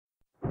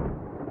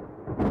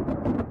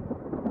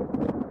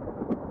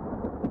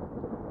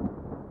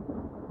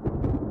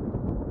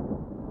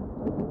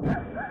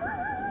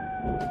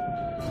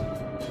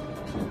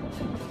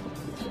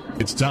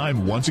It's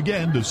time once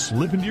again to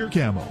slip into your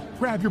camo,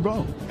 grab your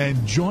bow,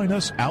 and join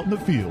us out in the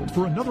field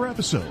for another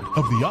episode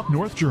of the Up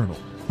North Journal,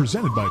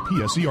 presented by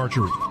PSE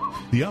Archery.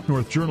 The Up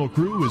North Journal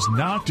crew is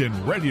knocked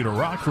and ready to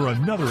rock for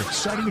another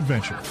exciting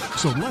adventure.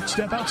 So let's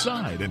step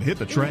outside and hit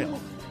the trail.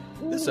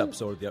 This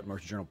episode of the Up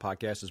North Journal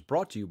podcast is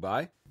brought to you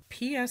by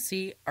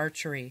PSE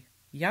Archery,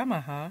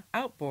 Yamaha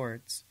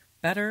Outboards,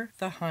 Better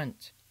the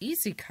Hunt,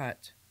 Easy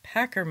Cut,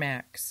 Packer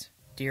Max,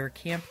 Deer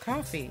Camp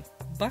Coffee,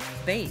 Buck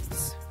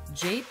Baits,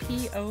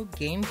 JPO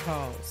Game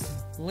Calls,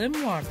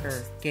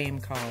 Limwalker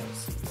Game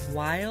Calls,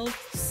 Wild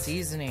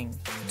Seasoning,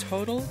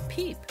 Total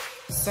Peep,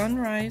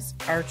 Sunrise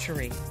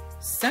Archery,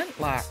 Scent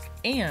Lock,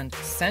 and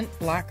Scent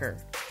Blocker.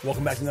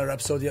 Welcome back to another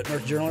episode of the Up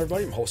North Journal,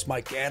 everybody. I'm host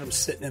Mike Adams,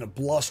 sitting in a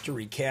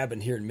blustery cabin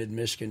here in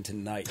mid-Michigan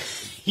tonight.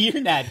 You're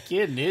not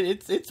kidding.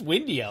 It's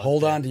windy out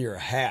Hold there. on to your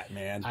hat,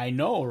 man. I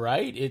know,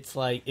 right? It's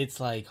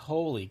like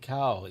holy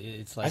cow.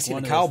 It's like I seen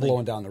one a of cow those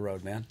blowing things- down the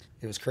road, man.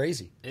 It was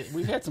crazy.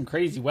 We've had some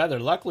crazy weather.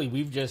 Luckily,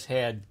 we've just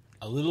had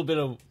a little bit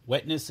of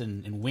wetness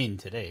and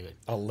wind today.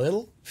 But A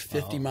little?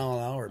 50 mile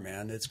an hour,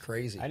 man. It's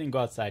crazy. I didn't go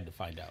outside to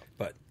find out.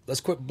 But let's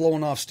quit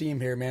blowing off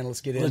steam here, man.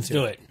 Let's get into it. Let's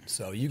do it.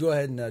 So you go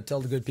ahead and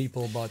tell the good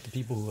people about the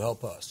people who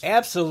help us.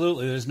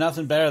 Absolutely. There's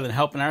nothing better than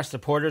helping our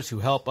supporters who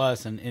help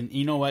us. And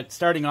you know what?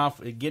 Starting off,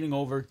 getting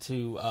over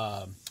to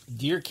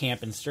Deer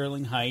Camp in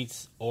Sterling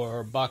Heights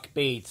or Buck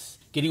Baits,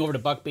 getting over to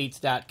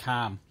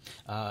buckbaits.com.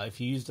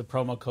 If you use the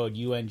promo code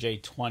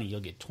UNJ20, you'll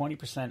get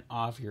 20%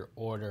 off your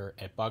order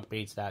at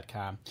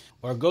buckbaits.com.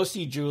 Or go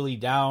see Julie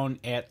down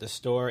at the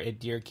store at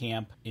Deer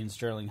Camp in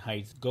Sterling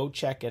Heights. Go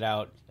check it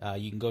out.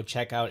 You can go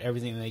check out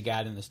everything they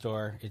got in the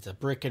store. It's a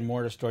brick and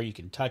mortar store. You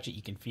can touch it,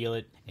 you can feel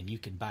it, and you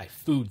can buy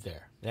food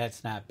there.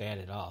 That's not bad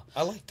at all.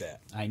 I like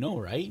that. I know,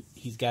 right?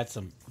 He's got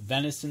some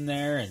venison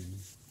there, and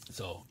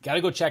so got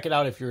to go check it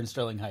out if you're in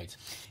Sterling Heights.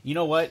 You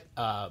know what?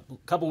 A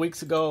couple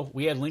weeks ago,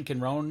 we had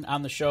Lincoln Roan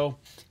on the show,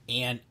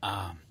 and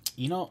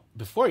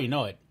before you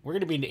know it, we're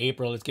going to be into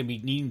April. It's going to be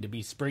needing to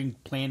be spring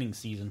planting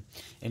season,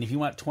 and if you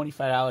want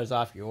 $25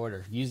 off your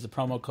order, use the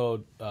promo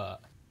code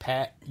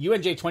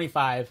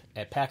UNJ25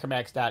 at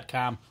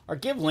packermax.com, or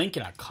give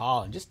Lincoln a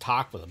call and just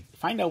talk with him.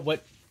 Find out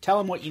tell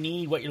him what you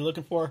need, what you're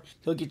looking for.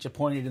 He'll get you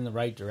pointed in the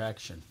right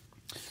direction.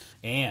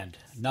 And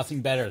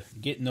nothing better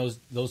getting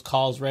those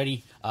calls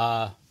ready.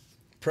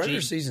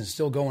 Predator season's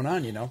still going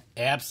on, you know.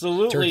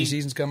 Absolutely. Turkey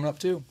season's coming up,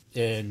 too.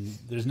 And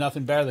there's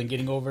nothing better than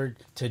getting over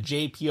to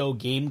JPO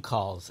Game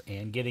Calls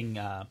and getting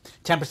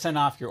 10%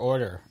 off your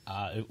order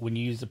when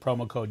you use the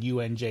promo code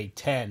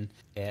UNJ10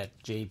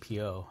 at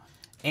JPO.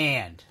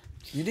 And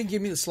You didn't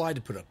give me the slide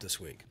to put up this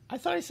week. I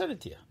thought I sent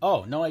it to you.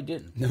 Oh, no, I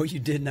didn't. No, you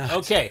did not.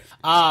 Okay.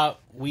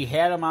 We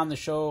had them on the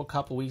show a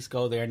couple weeks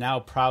ago. They are now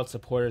proud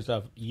supporters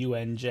of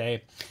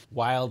UNJ.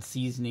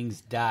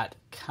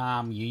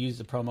 WildSeasonings.com. You use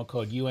the promo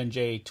code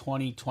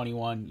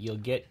UNJ2021. You'll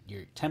get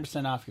your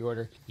 10% off your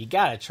order. You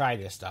got to try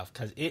this stuff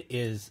because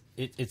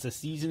it's a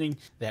seasoning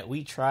that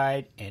we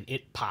tried, and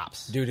it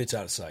pops. Dude, it's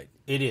out of sight.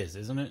 It is,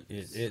 isn't it?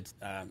 It's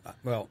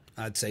well,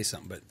 I'd say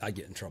something, but I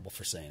get in trouble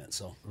for saying it.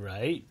 So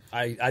Right?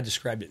 I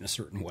described it in a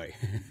certain way.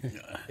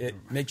 It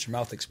makes your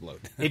mouth explode.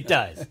 It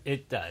does.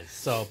 It does.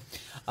 So,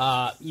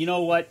 you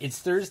know what? It's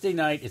Thursday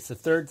night. It's the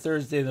third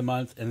Thursday of the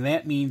month, and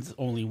that means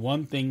only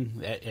one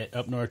thing at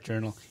Up North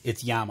Journal.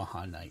 It's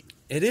Yamaha night.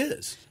 It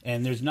is.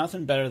 And there's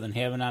nothing better than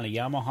having on a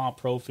Yamaha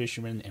Pro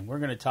Fisherman, and we're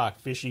going to talk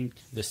fishing.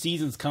 The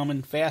season's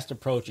coming, fast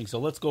approaching, so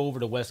let's go over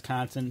to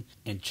Wisconsin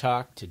and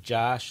talk to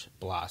Josh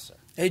Blosser.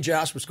 Hey,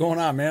 Josh, what's going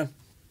on, man?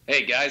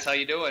 Hey guys, how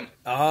you doing?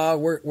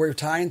 We're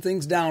tying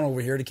things down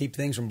over here to keep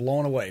things from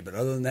blowing away, but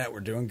other than that, we're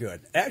doing good.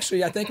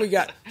 Actually, I think we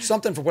got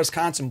something for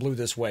Wisconsin blew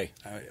this way.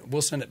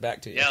 We'll send it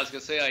back to you. Yeah, I was gonna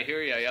say I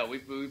hear you. Yeah,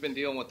 we've been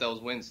dealing with those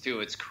winds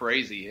too. It's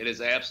crazy. It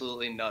is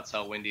absolutely nuts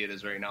how windy it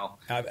is right now.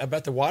 I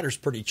bet the water's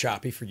pretty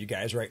choppy for you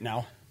guys right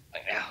now.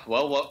 Yeah.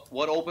 Well,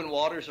 what open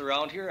water's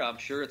around here? I'm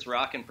sure it's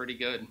rocking pretty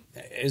good.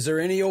 Is there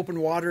any open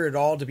water at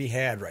all to be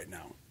had right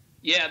now?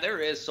 Yeah, there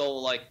is. So,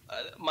 like,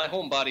 my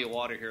home body of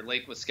water here,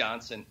 Lake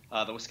Wisconsin,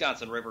 the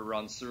Wisconsin River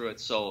runs through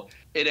it. So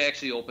it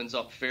actually opens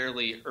up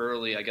fairly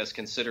early, I guess,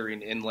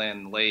 considering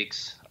inland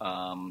lakes.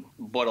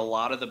 But a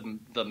lot of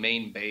the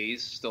main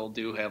bays still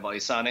do have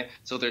ice on it.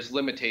 So there's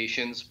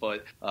limitations.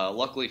 But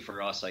luckily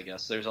for us, I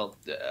guess, there's a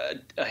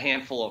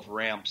handful of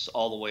ramps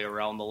all the way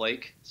around the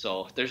lake.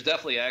 So there's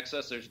definitely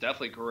access. There's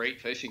definitely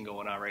great fishing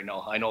going on right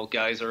now. I know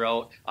guys are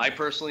out. I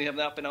personally have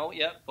not been out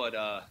yet, but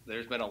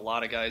there's been a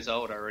lot of guys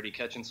out already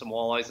catching some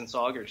walleyes and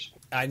saugers.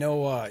 I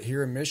know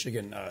here in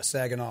Michigan,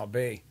 Saginaw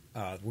Bay,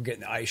 we're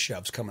getting the ice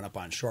shoves coming up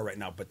on shore right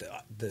now. But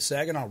the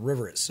Saginaw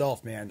River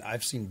itself, man,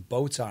 I've seen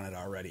boats on it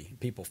already,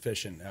 people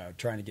fishing,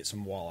 trying to get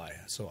some walleye.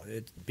 So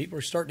people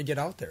are starting to get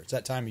out there. It's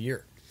that time of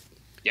year.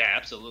 Yeah,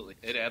 absolutely.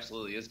 It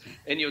absolutely is.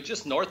 And,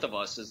 just north of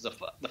us is the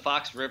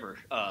Fox River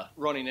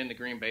running into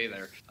Green Bay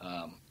there.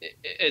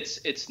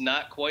 It's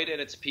not quite at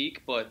its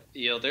peak, but,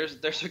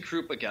 there's a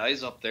group of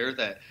guys up there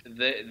that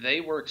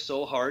they work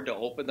so hard to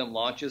open them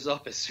launches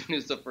up as soon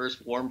as the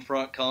first warm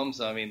front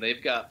comes. I mean,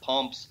 they've got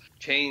pumps,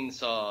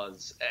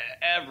 chainsaws,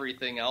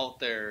 everything out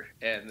there,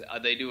 and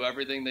they do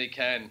everything they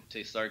can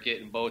to start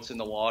getting boats in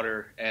the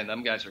water, and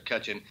them guys are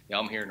catching,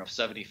 I'm hearing of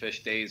 70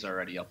 fish days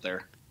already up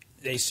there.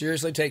 They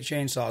seriously take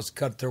chainsaws to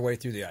cut their way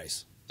through the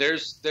ice.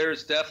 There's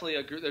definitely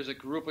a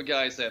group of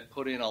guys that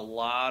put in a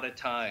lot of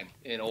time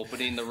in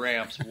opening the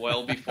ramps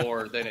well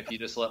before than if you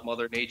just let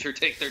Mother Nature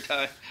take their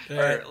time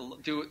or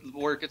do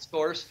work its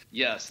course.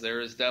 Yes,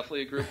 there is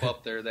definitely a group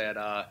up there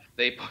that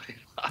they put in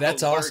a lot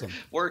That's of awesome.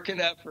 Work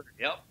and effort.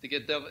 Yep, to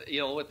get them,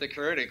 with the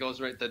current, it goes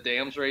right. The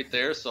dam's right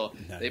there, so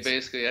Nice. They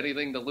basically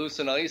anything to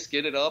loosen ice,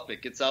 get it up,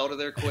 it gets out of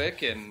there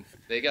quick, and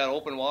they got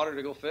open water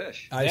to go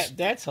fish.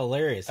 That's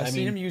hilarious. I've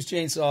seen them use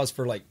chainsaws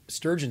for like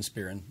sturgeon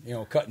spearing,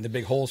 cutting the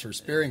big holes for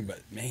spearing.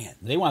 But man,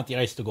 they want the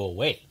ice to go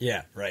away.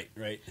 Yeah, right.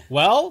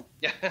 Well,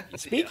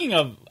 speaking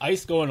of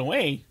ice going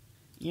away,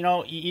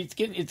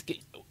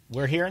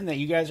 we're hearing that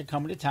you guys are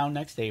coming to town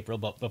next April.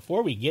 But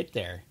before we get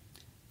there,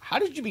 how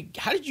did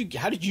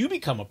you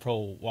become a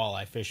pro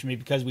walleye fisherman?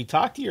 Because we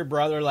talked to your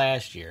brother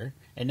last year,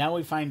 and now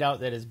we find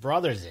out that his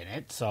brother's in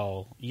it.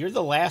 So you're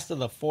the last of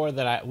the four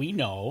that we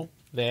know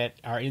that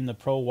are in the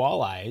pro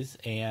walleyes,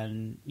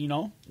 and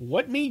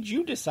what made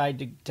you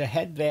decide to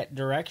head that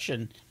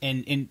direction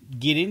and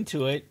get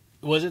into it?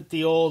 Was it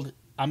the old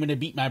I'm going to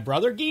beat my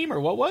brother game, or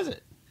what was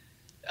it?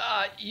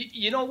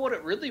 You know what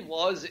it really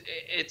was?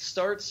 It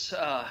starts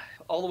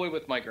all the way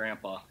with my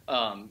grandpa.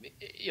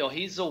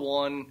 He's the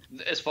one,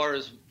 as far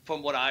as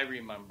from what I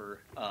remember,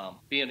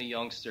 being a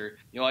youngster.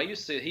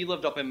 He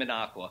lived up in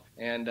Minocqua,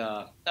 and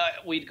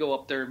we'd go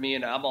up there.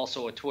 I'm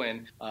also a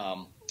twin.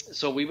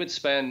 So we would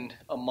spend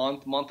a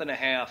month and a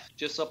half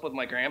just up with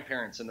my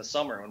grandparents in the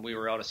summer when we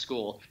were out of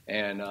school.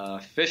 And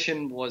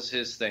fishing was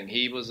his thing.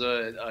 He was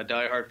a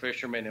diehard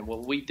fisherman. And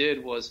what we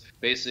did was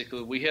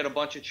basically we had a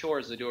bunch of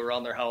chores to do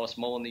around their house,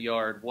 mowing the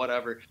yard,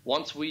 whatever.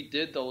 Once we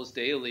did those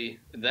daily,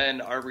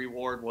 then our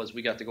reward was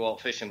we got to go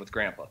out fishing with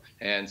Grandpa.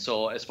 And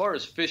so as far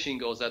as fishing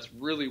goes, that's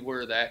really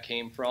where that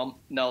came from.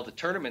 Now, the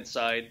tournament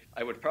side,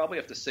 I would probably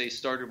have to say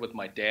started with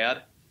my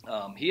dad.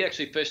 He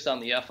actually fished on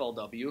the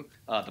FLW,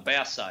 the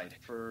bass side,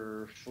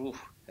 for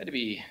had to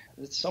be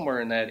somewhere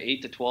in that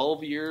 8 to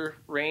 12 year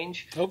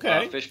range.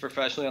 Okay. Fished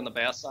professionally on the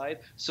bass side.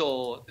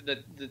 So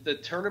the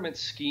tournament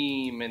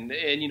scheme and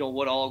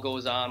what all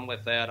goes on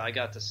with that, I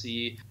got to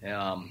see.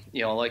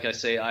 Like I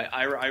say,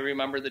 I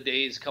remember the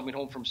days coming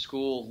home from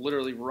school,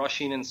 literally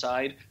rushing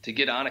inside to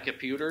get on a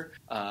computer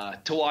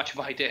to watch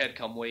my dad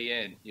come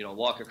weigh in.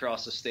 Walk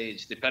across the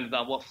stage, depending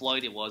on what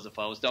flight it was, if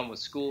I was done with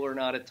school or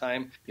not at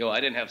time.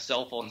 I didn't have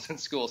cell phones in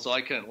school, so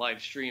I couldn't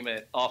live stream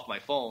it off my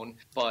phone.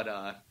 But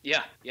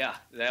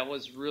that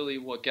was really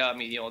what got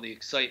me, the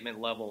excitement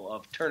level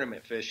of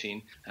tournament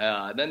fishing.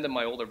 Then to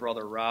my older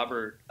brother,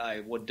 Robert, I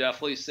would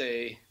definitely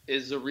say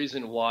is the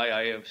reason why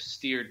I have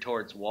steered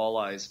towards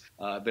walleyes.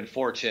 I've been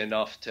fortunate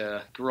enough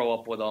to grow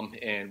up with him,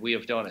 and we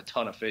have done a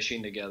ton of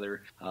fishing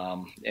together.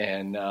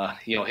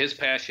 His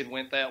passion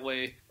went that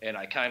way, and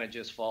I kind of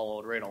just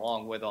followed right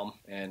along with him.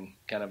 And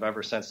kind of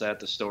ever since that,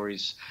 the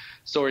story's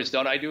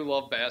done. I do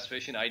love bass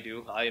fishing. I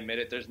do. I admit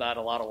it. There's not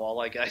a lot of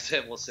walleye guys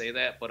that will say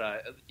that, but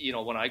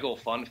when I go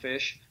fun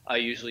fish, I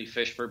usually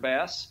fish for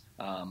bass.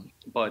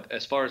 But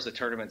as far as the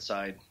tournament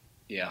side,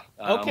 yeah,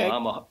 okay.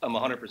 I'm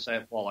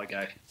 100% walleye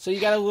guy. So you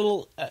got a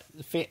little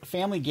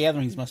family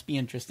gatherings must be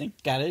interesting.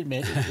 Got to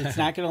admit, it's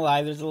not going to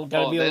lie. There's a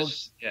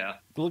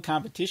little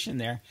competition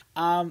there.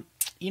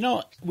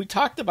 We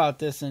talked about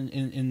this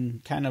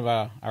in kind of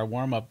our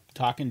warm up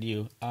talking to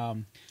you.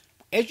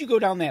 As you go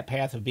down that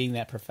path of being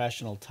that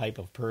professional type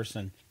of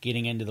person,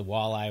 getting into the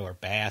walleye or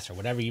bass or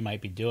whatever you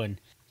might be doing,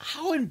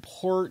 how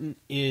important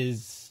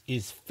is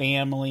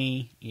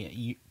family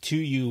to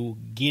you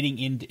getting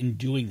into and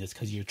doing this?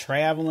 Because you're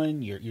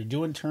traveling, you're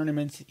doing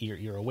tournaments,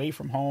 you're away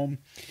from home.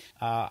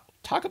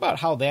 Talk about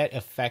how that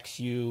affects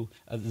you,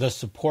 the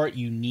support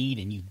you need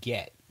and you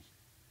get.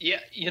 Yeah,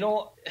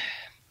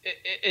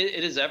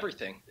 it is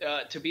everything.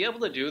 To be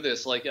able to do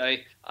this, like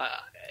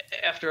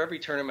after every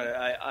tournament,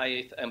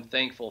 I am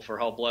thankful for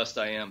how blessed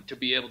I am to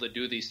be able to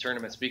do these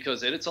tournaments,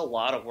 because it's a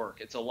lot of work.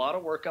 It's a lot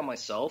of work on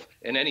myself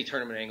and any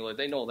tournament angler.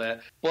 They know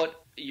that. But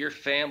your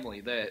family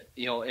that,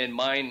 and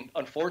mine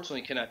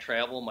unfortunately cannot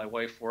travel. My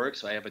wife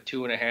works. I have a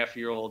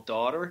 2.5-year-old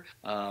daughter.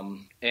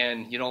 And,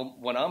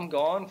 when I'm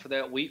gone for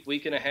that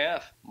week and a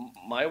half,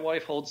 my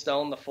wife holds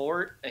down the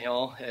fort.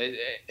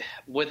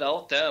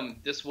 Without them,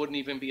 this wouldn't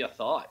even be a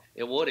thought.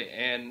 It wouldn't.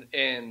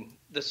 And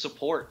the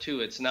support too.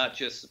 It's not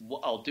just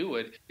I'll do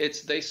it.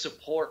 It's they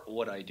support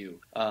what I do.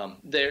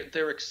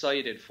 They're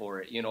excited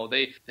for it.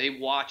 They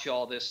watch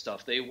all this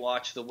stuff. They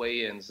watch the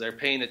weigh-ins. They're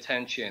paying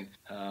attention.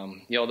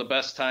 The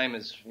best time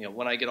is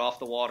when I get off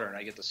the water and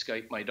I get to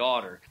Skype my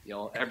daughter.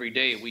 Every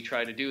day we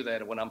try to do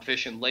that. When I'm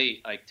fishing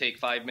late, I take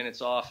 5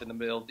 minutes off in the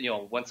middle.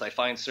 Once I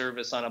find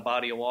service on a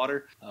body of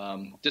water,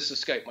 just to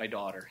Skype my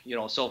daughter.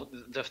 So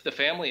the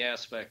family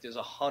aspect is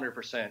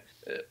 100%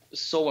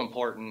 so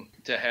important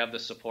to have the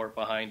support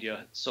behind you.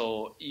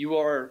 So you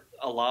are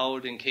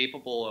allowed and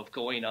capable of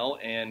going out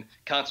and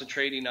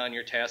concentrating on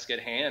your task at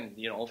hand,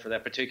 for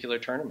that particular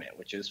tournament,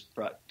 which is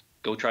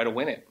go try to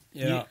win it.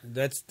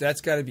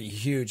 That's got to be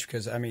huge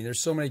because,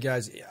 there's so many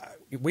guys.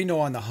 We know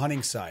on the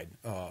hunting side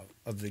of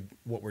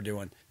what we're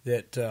doing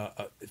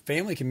that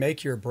family can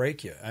make you or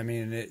break you.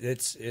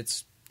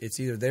 It's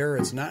either there or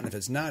it's not, and if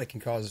it's not, it can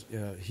cause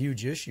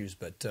huge issues.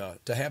 But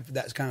to have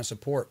that kind of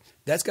support,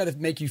 that's got to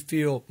make you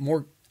feel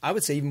more, I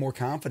would say, even more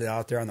confident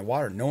out there on the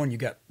water, knowing you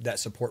got that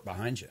support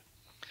behind you.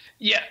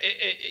 Yeah,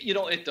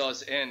 it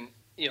does. And,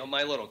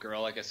 my little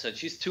girl, like I said,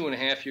 she's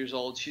 2.5 years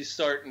old. She's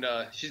getting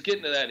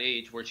to that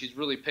age where she's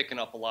really picking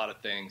up a lot of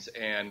things.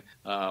 And,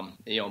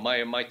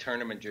 my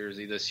tournament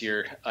jersey this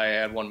year, I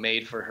had one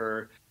made for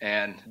her.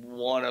 And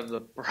one of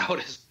the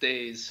proudest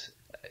days,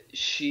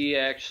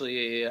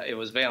 it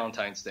was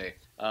Valentine's Day.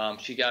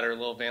 She got her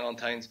little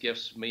Valentine's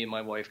gifts. Me and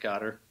my wife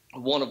got her.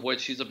 One of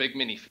which she's a big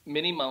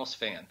Minnie Mouse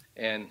fan,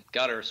 and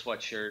got her a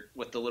sweatshirt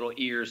with the little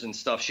ears and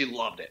stuff. She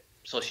loved it.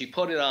 So she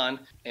put it on,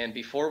 and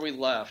before we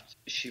left,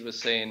 she was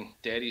saying,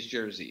 "Daddy's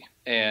jersey."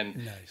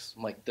 And nice.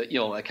 I'm like,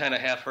 I kind of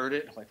half heard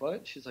it. I'm like,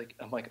 what?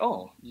 I'm like,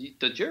 oh,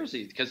 the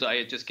jersey, because I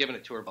had just given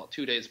it to her about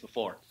 2 days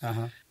before.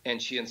 Uh-huh.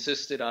 And she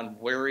insisted on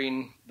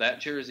wearing that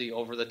jersey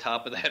over the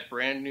top of that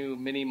brand new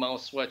Minnie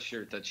Mouse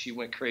sweatshirt that she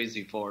went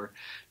crazy for.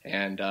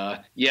 And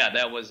that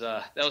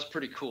was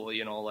pretty cool.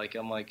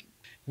 I'm like,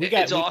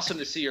 it's awesome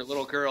to see your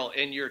little girl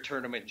in your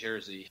tournament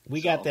jersey.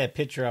 We got that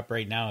picture up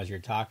right now as you're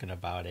talking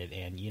about it,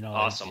 and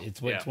awesome.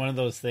 It's one of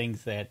those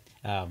things that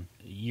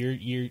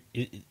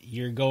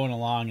you're going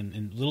along,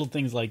 and little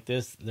things like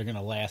this, they're going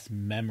to last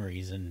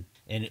memories. And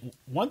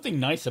one thing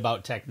nice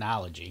about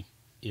technology,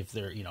 if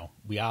they're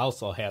we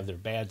also have their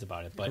bads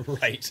about it, but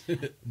right.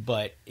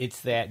 But it's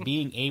that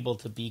being able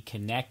to be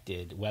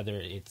connected, whether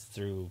it's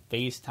through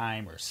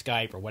FaceTime or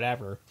Skype or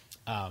whatever.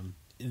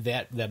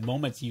 That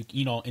moments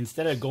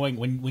instead of going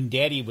when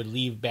Daddy would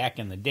leave back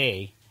in the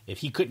day, if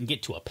he couldn't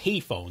get to a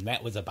payphone,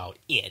 that was about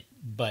it.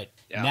 But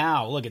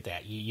now look at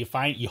that. You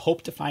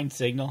hope to find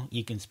signal.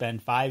 You can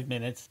spend 5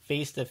 minutes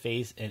face to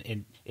face,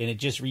 and it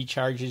just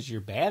recharges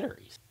your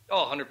batteries.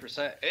 Oh,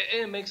 100%.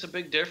 It makes a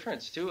big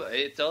difference too.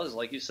 It does,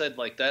 like you said.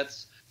 Like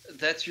that's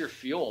your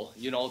fuel.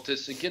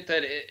 To get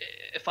that.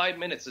 5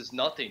 minutes is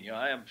nothing.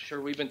 I'm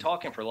sure we've been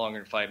talking for longer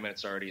than 5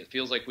 minutes already. It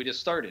feels like we just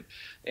started,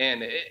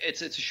 and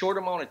it's a short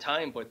amount of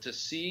time. But to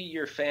see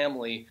your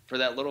family for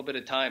that little bit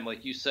of time,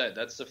 like you said,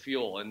 that's the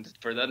fuel. And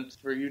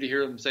for you to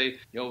hear them say,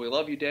 we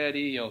love you,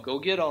 Daddy. Go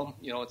get them.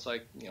 It's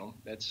like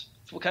that's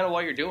kind of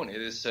why you're doing it,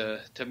 is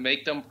to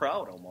make them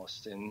proud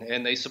almost,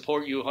 and they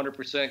support you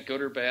 100%,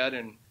 good or bad.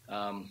 And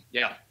I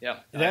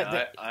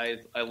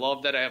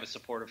love that I have a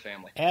supportive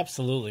family.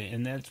 Absolutely,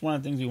 and that's one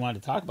of the things we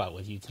wanted to talk about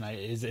with you tonight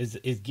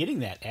is getting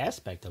that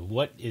aspect of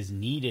what is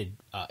needed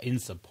in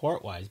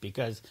support wise,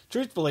 because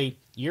truthfully,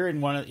 you're in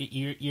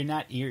you're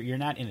not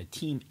in a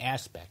team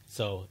aspect,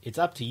 so it's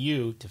up to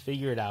you to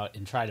figure it out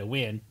and try to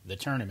win the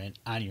tournament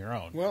on your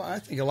own. Well, I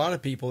think a lot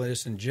of people,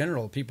 just in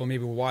general, people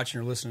maybe watching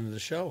or listening to the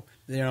show,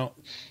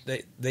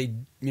 they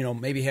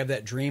maybe have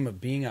that dream of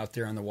being out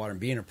there on the water and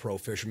being a pro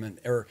fisherman,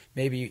 or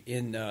maybe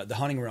in the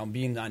hunting realm,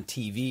 being on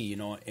TV,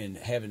 and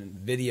having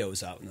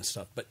videos out and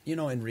stuff. But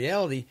in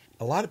reality,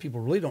 a lot of people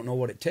really don't know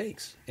what it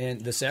takes,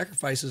 and the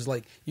sacrifices,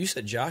 like you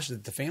said, Josh,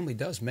 that the family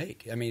does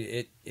make.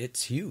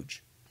 It's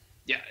huge.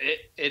 Yeah,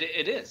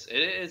 it is. It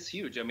is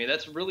huge.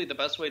 That's really the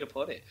best way to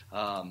put it.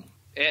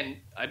 And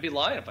I'd be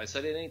lying if I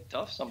said it ain't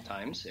tough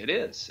sometimes. It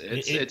is.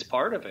 It's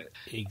part of it.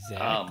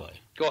 Exactly.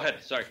 Go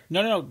ahead. Sorry.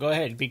 No, go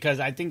ahead, because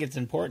I think it's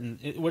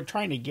important. We're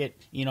trying to get,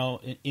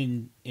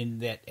 in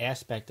that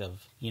aspect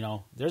of,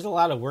 there's a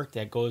lot of work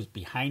that goes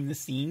behind the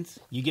scenes.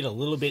 You get a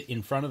little bit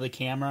in front of the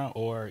camera,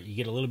 or you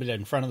get a little bit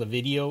in front of the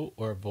video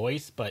or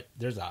voice, but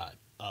there's a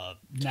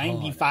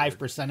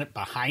 95%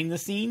 behind the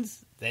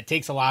scenes that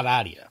takes a lot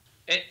out of you.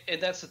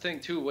 And that's the thing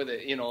too with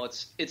it.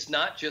 It's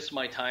not just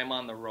my time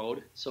on the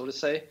road, so to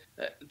say.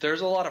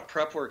 There's a lot of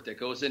prep work that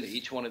goes into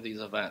each one of these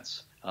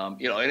events.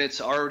 And it's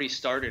already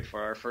started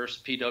for our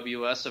first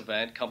PWS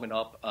event coming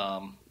up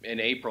in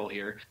April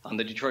here on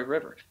the Detroit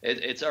River.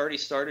 It's already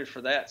started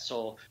for that.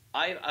 So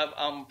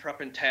I'm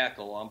prepping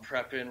tackle. I'm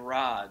prepping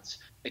rods.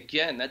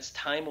 Again, that's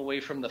time away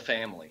from the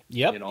family.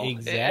 Yep,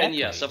 exactly. And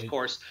yes, of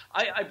course,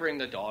 I bring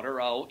the daughter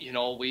out.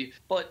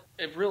 But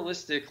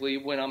realistically,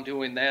 when I'm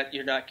doing that,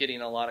 you're not getting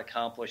a lot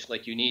accomplished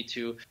like you need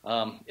to.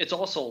 It's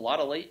also a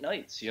lot of late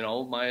nights.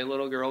 My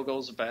little girl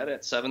goes to bed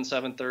at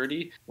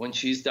 7:30. When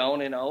she's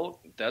down and out,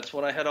 that's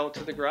when I head out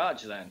to the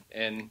garage then.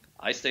 And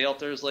I stay out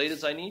there as late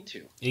as I need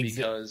to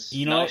because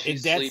she's that's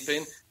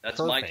sleeping. That's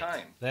perfect. my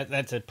time.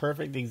 That's a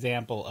perfect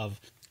example of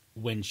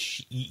when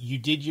you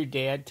did your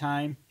dad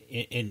time,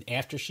 and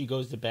after she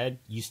goes to bed,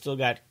 you still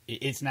got.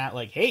 It's not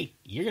like, hey,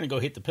 you're going to go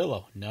hit the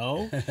pillow.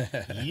 No,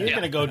 you're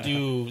going to go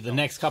do the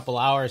next couple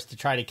hours to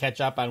try to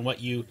catch up on what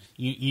you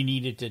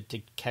needed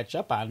to catch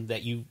up on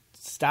that you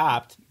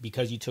stopped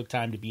because you took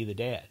time to be the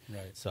dad.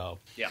 Right. So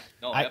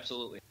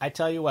absolutely. I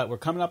tell you what, we're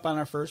coming up on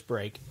our first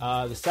break.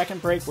 The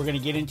second break, we're going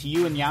to get into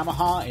you and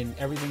Yamaha and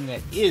everything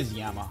that is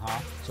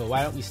Yamaha. So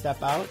why don't we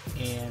step out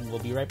and we'll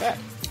be right back.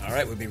 All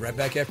right, we'll be right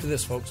back after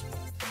this, folks.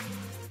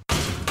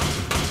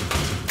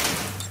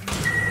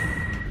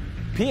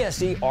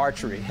 PSE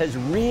Archery has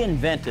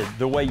reinvented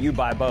the way you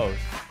buy bows.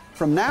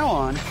 From now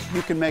on,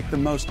 you can make the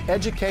most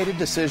educated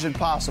decision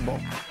possible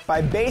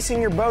by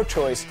basing your bow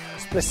choice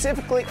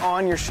specifically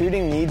on your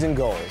shooting needs and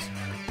goals.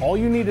 All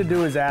you need to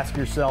do is ask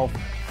yourself,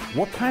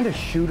 what kind of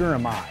shooter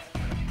am I?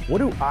 What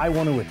do I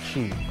want to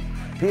achieve?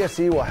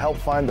 PSE will help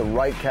find the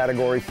right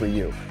category for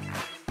you.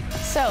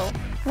 So,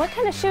 what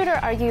kind of shooter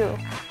are you?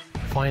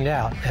 Find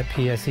out at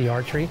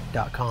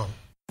psearchery.com.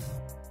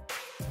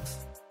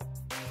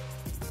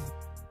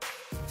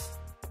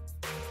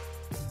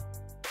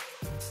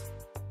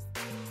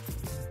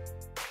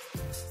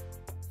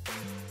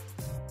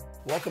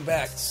 Welcome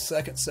back.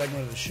 Second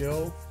segment of the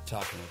show,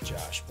 talking with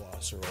Josh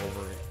Blosser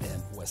over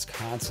in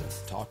Wisconsin,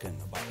 talking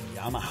about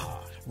Yamaha.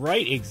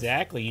 Right,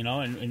 exactly.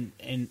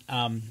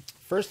 And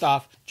first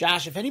off,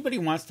 Josh, if anybody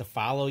wants to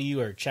follow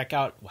you or check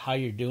out how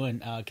you're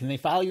doing, can they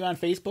follow you on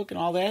Facebook and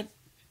all that?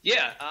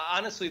 Yeah,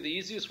 honestly, the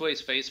easiest way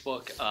is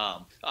Facebook.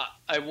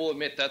 I will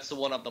admit that's the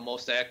one I'm the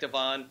most active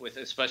on,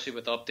 especially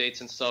with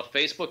updates and stuff.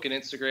 Facebook and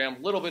Instagram,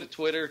 a little bit of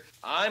Twitter.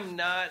 I'm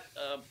not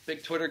a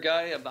big Twitter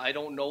guy. I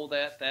don't know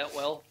that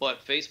well.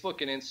 But Facebook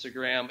and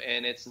Instagram,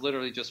 and it's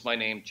literally just my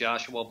name,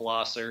 Joshua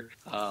Blosser.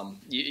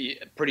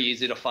 Pretty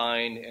easy to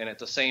find. And at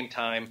the same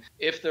time,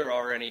 if there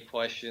are any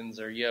questions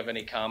or you have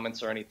any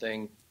comments or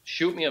anything,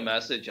 shoot me a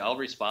message. I'll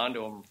respond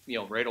to them,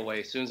 right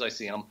away as soon as I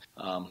see them.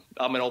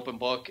 I'm an open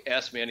book.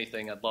 Ask me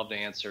anything. I'd love to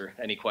answer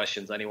any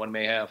questions anyone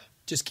may have.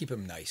 Just keep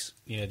them nice.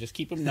 Yeah, just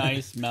keep them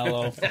nice,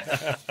 mellow.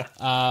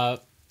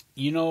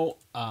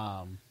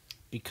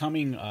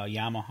 Becoming a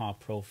Yamaha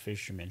Pro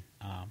Fisherman,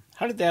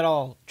 how did that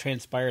all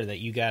transpire that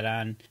you got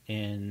on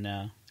and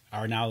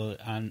are now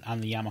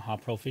on the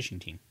Yamaha Pro Fishing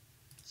team?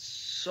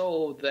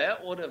 So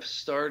that would have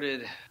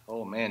started,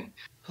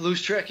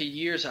 lose track of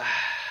years.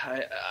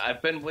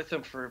 I've been with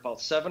them for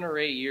about 7 or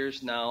 8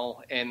 years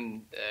now,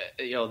 and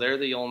they're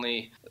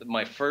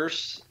my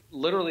first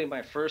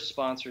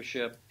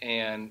sponsorship,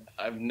 and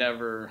I've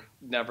never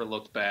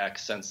looked back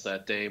since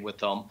that day with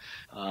them.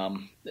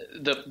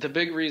 The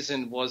big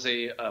reason was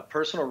a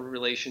personal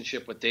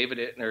relationship with David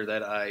Ittner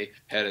that I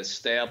had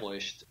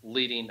established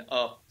leading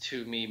up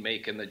to me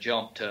making the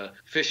jump to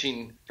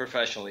fishing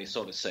professionally,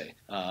 so to say.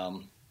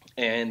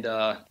 And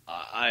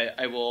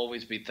I will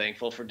always be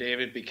thankful for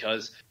David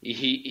because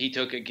he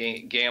took a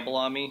gamble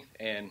on me,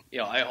 and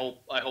I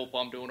hope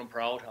I'm doing him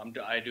proud.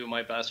 I do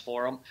my best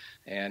for him,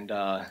 and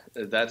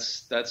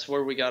that's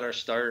where we got our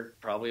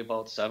start, probably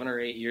about 7 or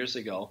 8 years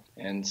ago.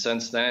 And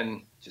since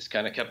then, just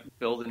kind of kept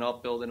building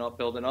up,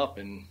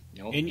 and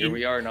here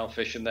we are now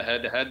fishing the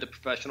head-to-head, the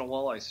professional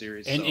walleye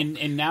series.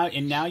 And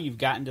now you've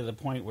gotten to the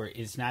point where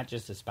it's not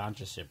just a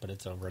sponsorship, but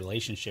it's a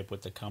relationship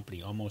with the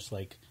company, almost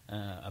like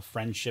a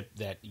friendship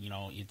that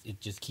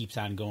it just keeps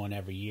on going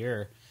every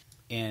year.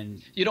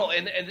 And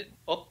I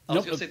was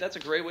going to say that's a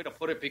great way to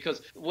put it,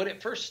 because when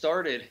it first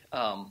started,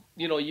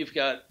 you've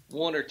got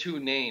 1 or 2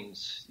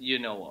 names you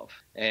know of,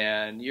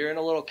 and you're in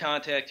a little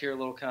contact here, a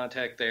little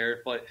contact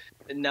there. But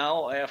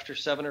now, after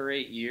 7 or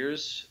 8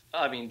 years,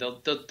 I mean,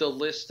 the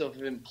list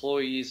of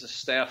employees,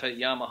 staff at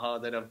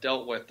Yamaha that I've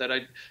dealt with, that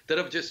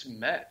I've just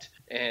met.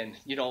 And,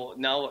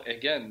 now,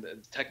 again, the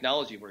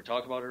technology we were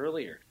talking about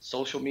earlier,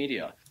 social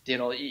media,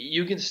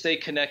 you can stay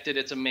connected.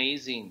 It's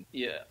amazing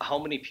how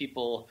many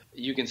people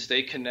you can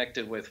stay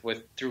connected with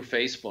through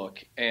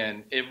Facebook.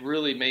 And it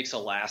really makes a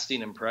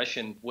lasting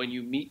impression when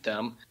you meet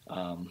them.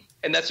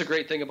 And that's a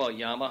great thing about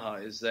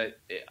Yamaha, is that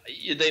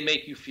they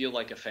make you feel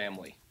like a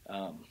family.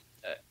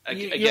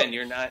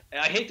 You're not,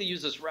 I hate to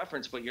use this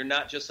reference, but you're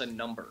not just a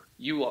number.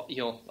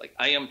 Like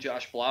I am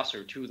Josh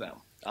Blosser to them.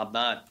 I'm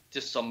not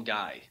just some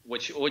guy,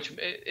 which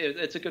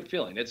it's a good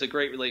feeling. It's a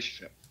great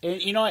relationship.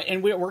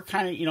 And we're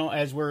kind of,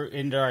 as we're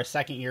into our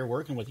second year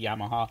working with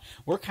Yamaha,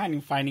 we're kind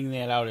of finding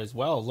that out as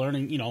well.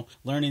 Learning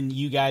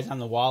you guys on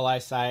the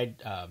walleye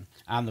side,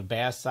 on the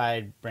bass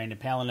side, Brandon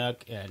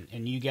Palahniuk,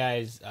 and you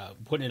guys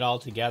putting it all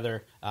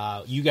together.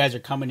 You guys are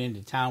coming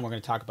into town. We're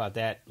going to talk about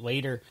that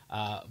later.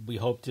 We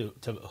hope to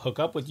hook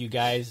up with you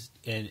guys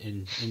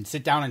and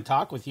sit down and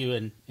talk with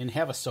you and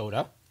have a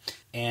soda.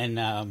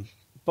 And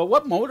but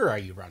what motor are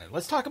you running?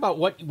 Let's talk about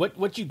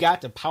what you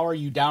got to power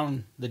you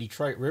down the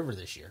Detroit River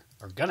this year,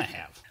 or gonna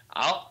have.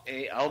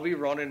 I'll be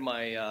running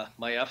my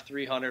my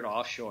F300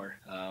 offshore.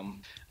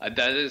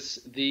 That is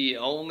the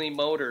only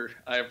motor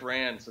I've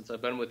ran since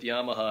I've been with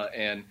Yamaha,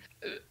 and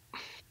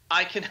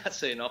I cannot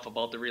say enough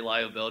about the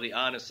reliability.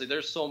 Honestly,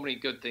 there's so many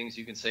good things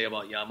you can say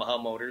about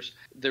Yamaha motors.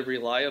 The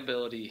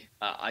reliability,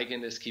 I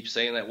can just keep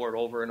saying that word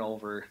over and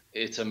over.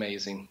 It's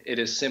amazing. It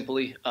is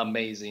simply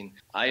amazing.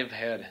 I have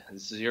had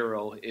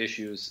 0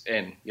 issues,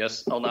 and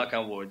yes, I'll knock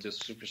on wood,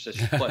 just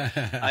superstitious, but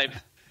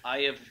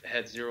I have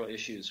had 0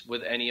 issues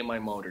with any of my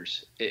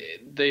motors.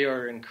 They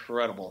are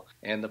incredible,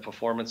 and the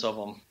performance of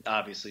them,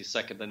 obviously,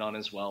 second to none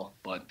as well.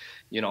 But,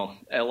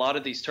 a lot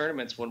of these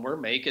tournaments, when we're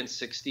making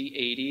 60,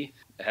 80,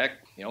 heck,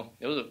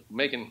 it was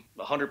making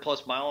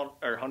 100-plus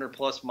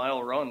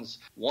mile runs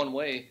one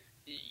way,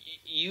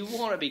 you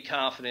want to be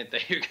confident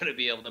that you're going to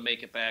be able to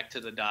make it back to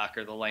the dock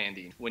or the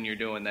landing when you're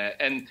doing that.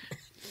 And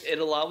it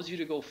allows you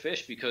to go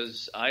fish,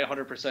 because I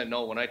 100%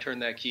 know when I turn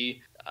that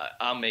key,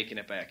 I'm making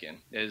it back in.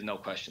 There's no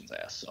questions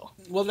asked. So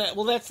well,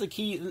 that's the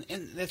key,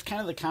 and that's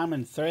kind of the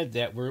common thread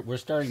that we're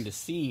starting to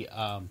see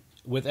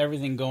with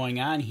everything going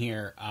on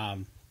here.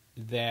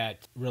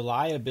 That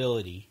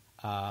reliability,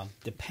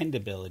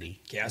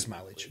 dependability, gas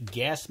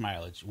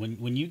mileage.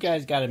 When you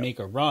guys got to make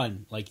a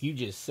run, like you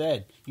just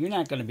said, you're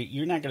not going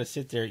to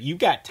sit there. You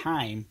got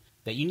time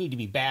that you need to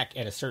be back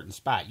at a certain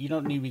spot. You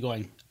don't need to be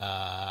going,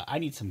 I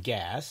need some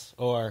gas,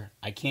 or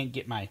I can't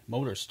get my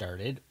motor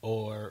started,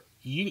 or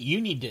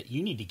you need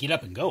to get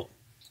up and go.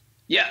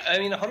 Yeah, I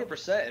mean,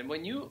 100%.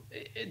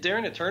 And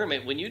during a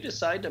tournament, when you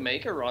decide to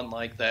make a run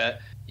like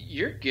that,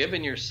 you're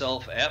giving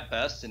yourself at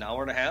best an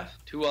hour and a half,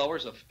 2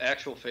 hours of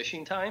actual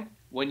fishing time.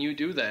 When you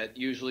do that,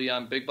 usually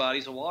on big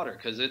bodies of water,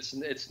 because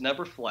it's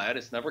never flat,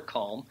 it's never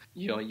calm.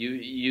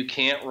 You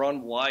can't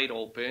run wide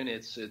open.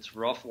 It's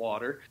rough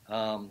water.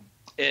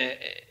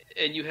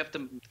 And you have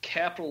to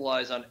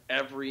capitalize on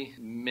every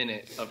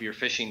minute of your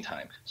fishing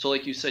time. So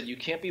like you said, you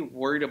can't be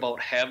worried about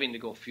having to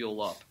go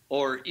fuel up.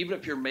 Or even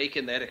if you're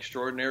making that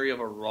extraordinary of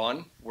a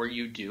run where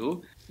you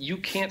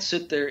can't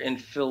sit there and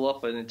fill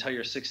up an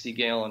entire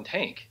 60-gallon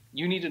tank.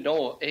 You need to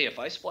know, hey, if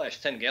I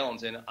splash 10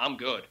 gallons in, I'm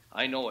good.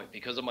 I know it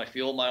because of my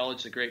fuel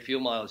mileage, the great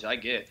fuel mileage I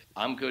get.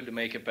 I'm good to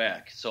make it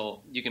back.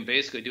 So you can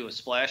basically do a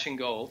splash and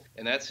go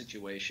in that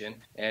situation,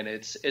 and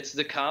it's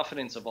the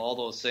confidence of all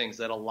those things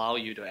that allow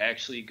you to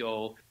actually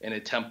go and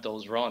attempt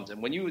those runs.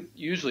 And when you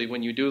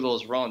do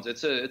those runs,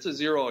 it's a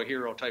zero or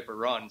hero type of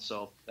run.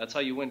 So that's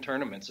how you win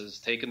tournaments, is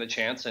taking the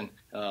chance and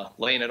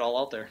laying it all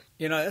out there.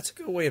 That's a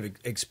good way of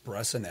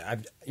expressing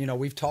that.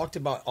 We've talked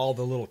about all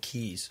the little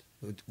keys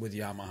with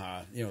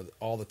Yamaha,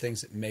 all the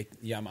things that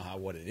make Yamaha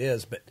what it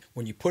is. But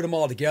when you put them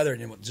all together,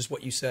 and just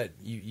what you said,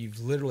 you've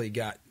literally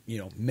got,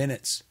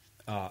 minutes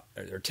are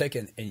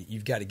ticking, and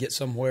you've got to get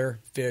somewhere,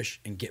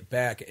 fish, and get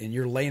back, and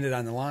you're laying it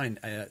on the line.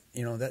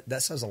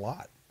 That says a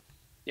lot.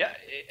 Yeah,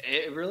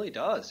 it really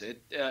does.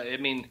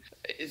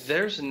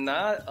 There's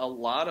not a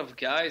lot of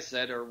guys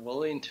that are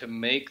willing to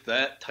make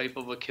that type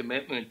of a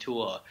commitment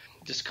to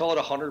just call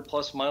it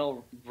 100-plus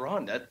mile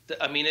run.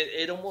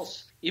 It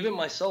almost, even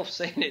myself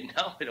saying it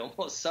now, it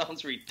almost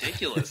sounds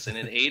ridiculous in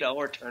an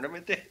 8-hour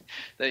tournament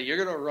that you're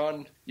going to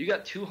run. You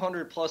got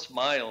 200-plus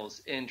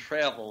miles in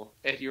travel,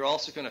 and you're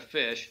also going to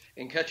fish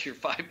and catch your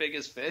 5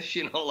 biggest fish.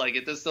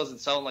 It just doesn't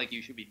sound like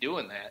you should be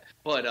doing that.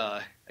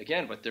 But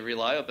again, with the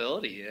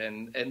reliability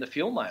and the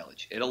fuel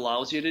mileage, it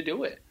allows you to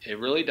do it. It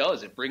really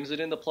does. It brings it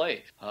into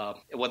play.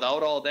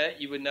 Without all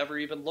that, you would never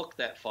even look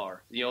that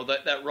far.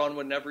 That run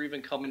would never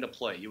even come into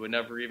play. You would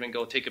never even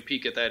go take a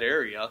peek at that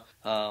area.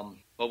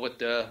 But with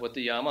the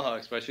Yamaha,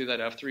 especially that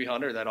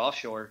F300, that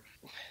offshore,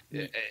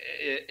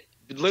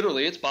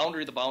 literally, it's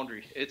boundary to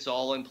boundary. It's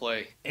all in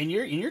play. And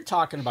you're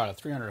talking about a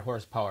 300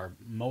 horsepower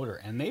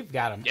motor, and they've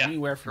got them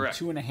anywhere from correct.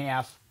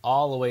 2.5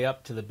 all the way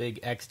up to the big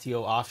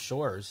XTO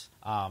offshores.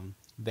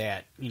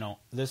 That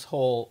this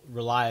whole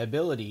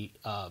reliability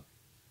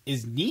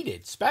is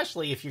needed,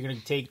 especially if you're going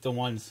to take the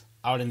ones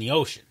out in the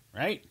ocean,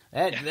 right?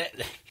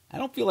 I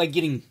don't feel like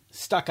getting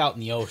stuck out in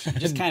the ocean.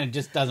 It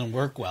just doesn't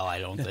work well, I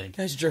don't think.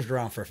 Let's drift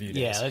around for a few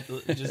days. Yeah,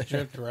 let's just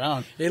drift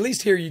around. At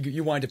least here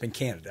you wind up in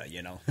Canada,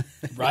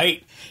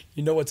 Right.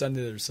 You know what's on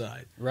the other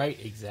side. Right,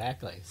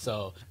 exactly.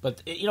 So,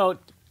 but,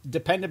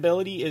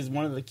 dependability is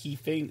one of the key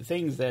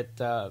things that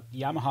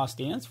Yamaha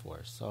stands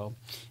for. So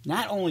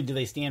not only do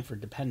they stand for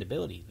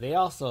dependability, they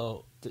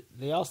also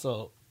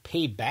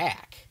pay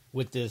back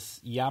with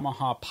this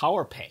Yamaha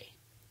PowerPay.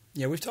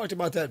 Yeah, we've talked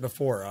about that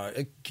before.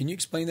 Can you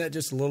explain that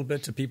just a little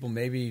bit to people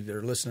maybe that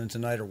are listening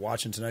tonight or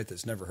watching tonight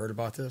that's never heard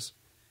about this?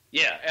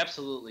 Yeah,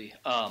 absolutely.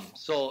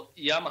 So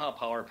Yamaha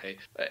PowerPay,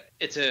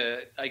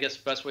 it's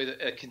best way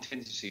a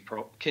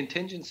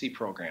contingency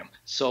program.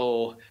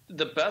 So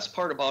the best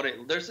part about it,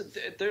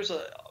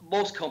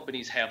 most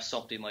companies have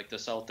something like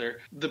this out there.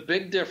 The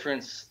big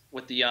difference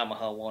with the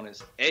Yamaha one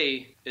is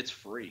it's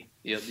free.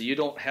 You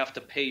don't have to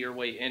pay your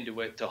way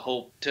into it to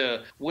hope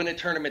to win a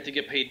tournament to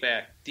get paid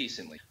back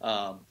decently.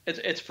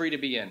 It's free to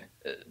be in.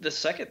 The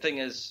second thing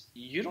is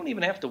you don't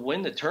even have to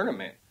win the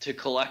tournament to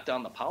collect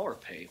on the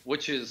PowerPay,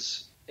 which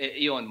is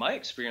In my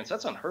experience,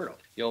 that's unheard of.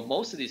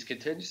 Most of these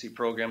contingency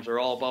programs are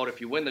all about if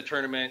you win the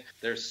tournament,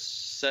 there's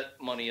set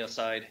money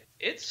aside.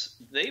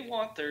 They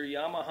want their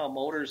Yamaha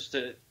motors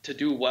to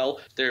do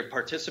well, their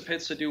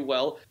participants to do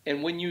well,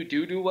 and when you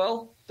do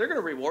well, they're going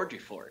to reward you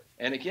for it.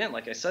 And again,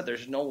 like I said,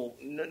 there's no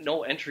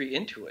entry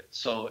into it.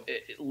 So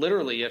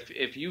literally,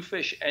 if you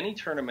fish any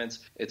tournaments,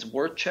 it's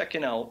worth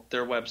checking out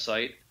their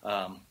website,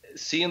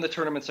 seeing the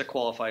tournaments that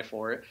qualify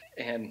for it,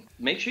 and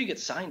make sure you get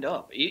signed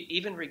up,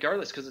 even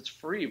regardless, because it's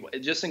free.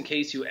 Just in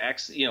case you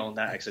not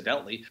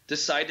accidentally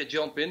decide to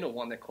jump into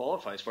one that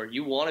qualifies for it,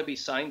 you want to be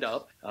signed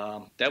up.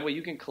 That way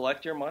you can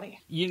collect your money.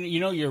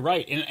 You're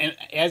right,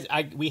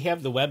 and we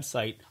have the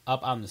website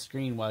up on the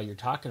screen while you're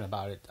talking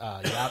about it,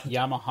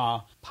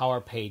 Yamaha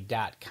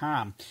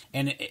PowerPay.com,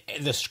 and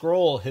the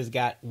scroll has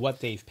got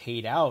what they've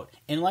paid out.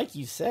 And like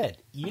you said,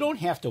 you don't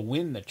have to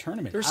win the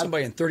tournament. There's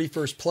somebody in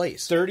 31st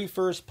place.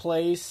 31st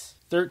place,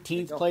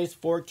 13th place,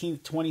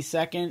 14th,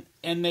 22nd,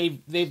 and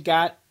they've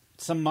got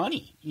some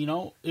money.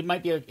 It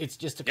might be it's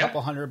just a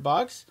couple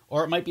 $100,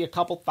 or it might be a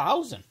couple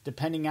thousand,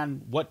 depending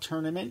on what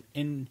tournament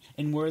and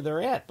where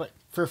they're at. But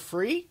for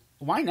free,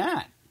 why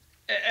not?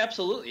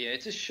 Absolutely.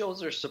 It just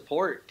shows their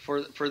support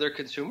for their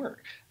consumer.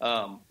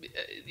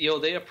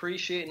 They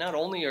appreciate, not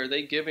only are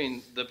they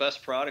giving the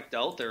best product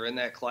out there in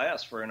that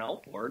class for an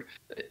outboard,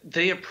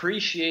 they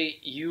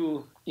appreciate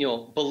you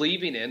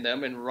believing in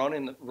them and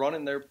running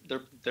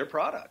their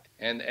product.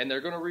 And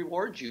they're going to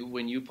reward you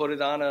when you put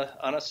it on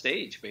a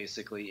stage,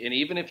 basically. And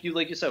even if you,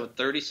 like you said, with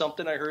 30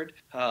 something, I heard,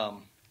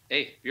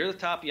 hey, if you're the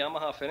top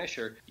Yamaha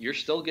finisher, you're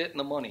still getting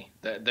the money.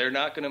 They're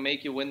not going to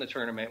make you win the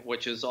tournament,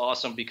 which is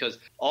awesome, because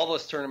all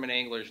us tournament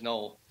anglers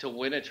know to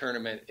win a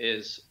tournament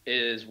is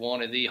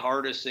one of the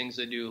hardest things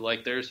to do.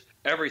 Like,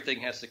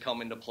 everything has to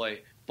come into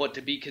play. But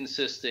to be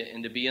consistent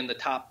and to be in the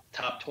top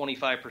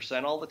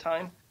 25% all the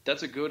time,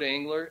 that's a good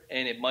angler,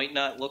 and it might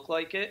not look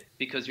like it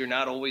because you're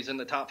not always in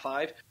the top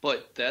 5,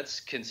 but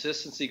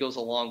consistency goes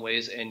a long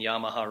ways, and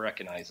Yamaha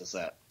recognizes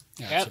that.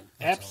 Yeah,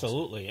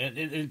 absolutely.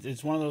 Awesome.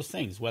 It's one of those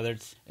things, whether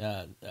it's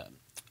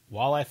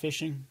walleye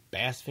fishing,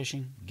 bass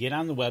fishing, get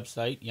on the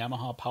website,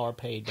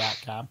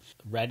 YamahaPowerPay.com,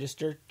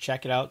 register,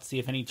 check it out, see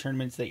if any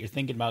tournaments that you're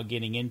thinking about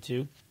getting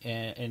into,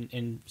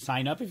 and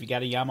sign up if you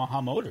got a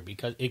Yamaha motor,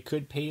 because it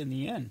could pay in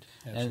the end.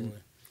 Absolutely.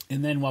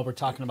 And then while we're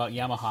talking about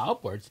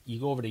Yamaha outboards, you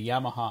go over to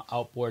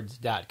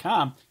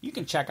YamahaOutboards.com. You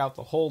can check out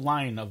the whole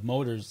line of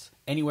motors,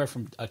 anywhere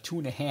from a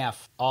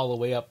 2.5 all the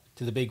way up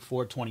to the big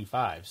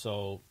 425.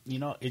 So,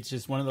 it's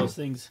just one of those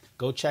things.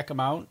 Go check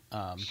them out.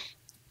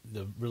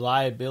 The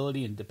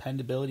reliability and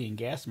dependability and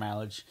gas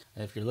mileage,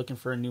 if you're looking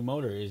for a new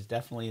motor, is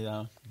definitely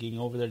getting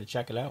over there to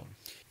check it out.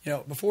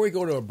 Before we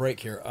go to a break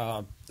here,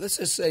 let's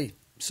just say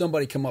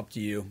somebody come up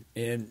to you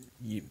and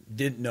you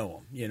didn't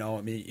know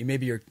them.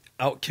 Maybe you're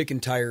out kicking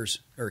tires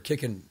or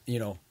kicking,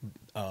 the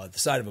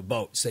side of a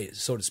boat,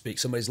 so to speak.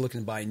 Somebody's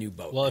looking to buy a new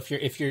boat. Well, if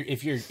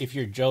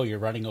you're Joe, you're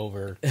running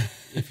over.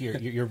 If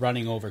you're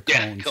running over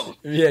cones.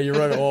 Yeah, you're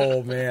running.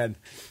 Oh man,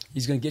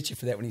 he's going to get you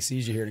for that when he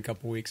sees you here in a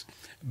couple of weeks.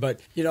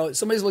 But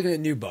somebody's looking at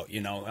a new boat,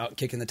 out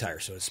kicking the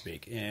tires, so to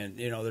speak, and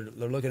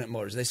they're looking at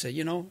motors. They say,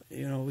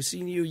 we've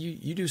seen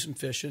you do some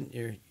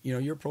fishing.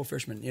 You're a pro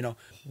fisherman.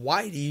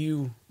 Why do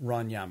you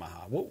run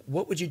Yamaha?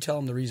 What would you tell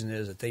them the reason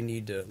is that they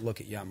need to look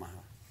at Yamaha?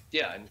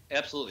 Yeah,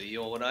 absolutely.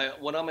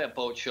 When I'm at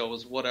boat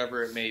shows,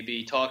 whatever it may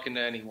be, talking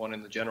to anyone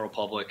in the general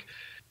public,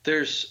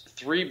 there's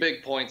 3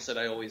 big points that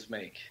I always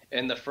make.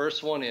 And the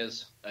first one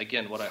is,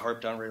 again, what I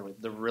harped on earlier,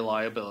 the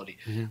reliability.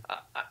 Mm-hmm.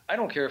 I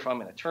don't care if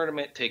I'm in a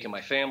tournament, taking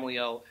my family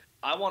out.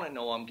 I want to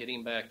know I'm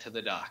getting back to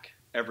the dock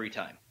every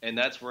time, and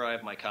that's where I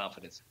have my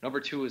confidence. Number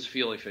 2 is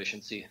fuel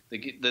efficiency,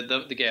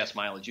 the gas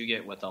mileage you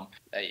get with them.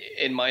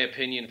 In my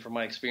opinion, from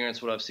my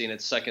experience, what I've seen,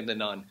 it's second to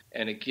none.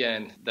 And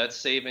again,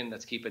 that's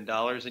keeping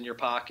dollars in your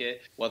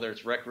pocket, whether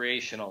it's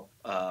recreational,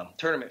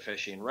 tournament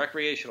fishing,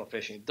 recreational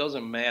fishing, it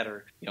doesn't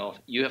matter.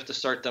 You have to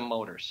start them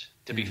motors.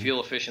 To be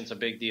fuel efficient is a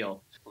big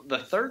deal. The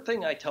third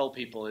thing I tell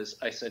people is,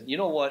 I said, you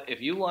know what, if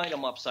you line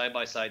them up side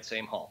by side,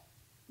 same hull,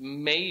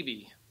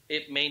 maybe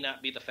it may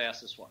not be the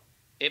fastest one.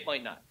 It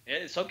might not.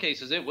 In some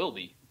cases, it will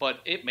be,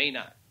 but it may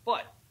not.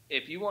 But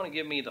if you want to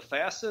give me the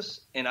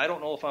fastest, and I don't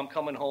know if I'm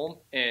coming home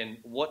and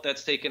what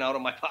that's taken out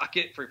of my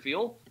pocket for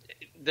fuel,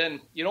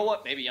 then you know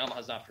what? Maybe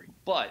Yamaha's not for you.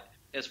 But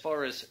as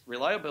far as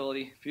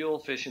reliability, fuel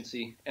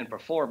efficiency, and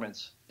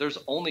performance, there's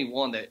only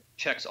one that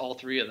checks all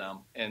 3 of them.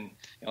 And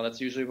that's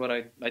usually what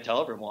I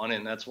tell everyone,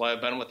 and that's why I've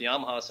been with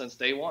Yamaha since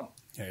day one.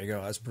 There you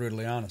go. That's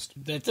brutally honest.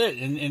 That's it.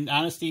 And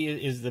honesty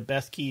is the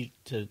best key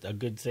to a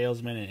good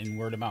salesman and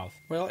word of mouth.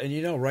 Well,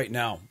 and right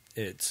now,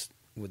 it's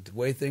with the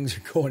way things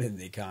are going in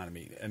the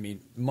economy. I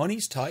mean,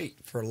 money's tight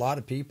for a lot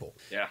of people.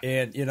 Yeah.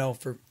 And,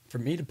 for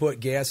me to put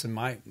gas in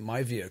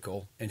my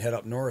vehicle and head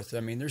up north,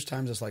 I mean, there's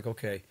times it's like,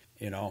 okay,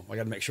 I got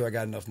to make sure I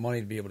got enough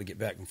money to be able to get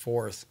back and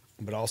forth,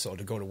 but also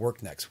to go to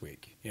work next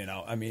week.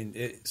 I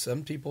mean,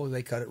 some people,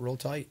 they cut it real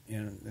tight,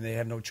 and they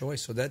have no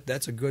choice. So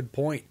that's a good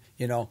point,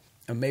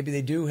 And maybe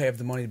they do have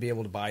the money to be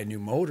able to buy a new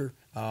motor,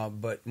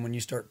 but when you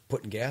start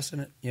putting gas in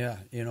it,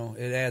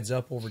 it adds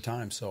up over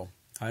time. So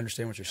I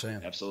understand what you're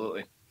saying.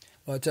 Absolutely.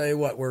 Well, I'll tell you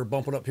what, we're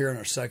bumping up here on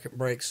our second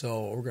break,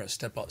 so we're going to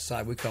step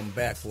outside. We come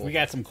back. We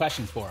got some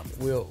questions for them.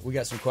 We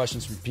got some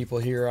questions from people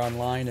here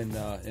online,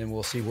 and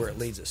we'll see where it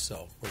leads us.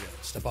 So we're going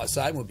to step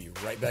outside, and we'll be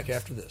right back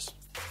after this.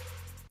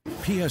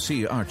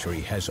 PSE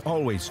Archery has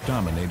always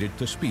dominated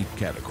the speed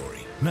category.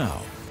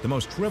 Now, the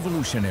most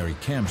revolutionary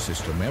cam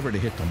system ever to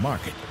hit the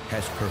market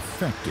has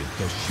perfected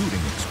the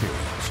shooting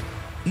experience.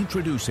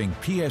 Introducing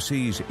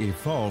PSE's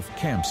Evolve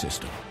Cam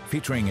System,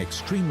 featuring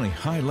extremely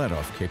high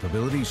let-off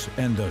capabilities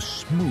and the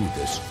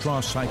smoothest draw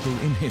cycle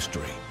in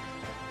history.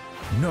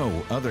 No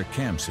other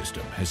cam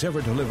system has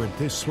ever delivered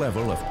this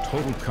level of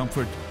total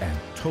comfort and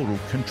total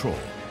control.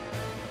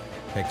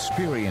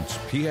 Experience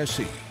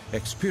PSE.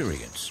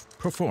 Experience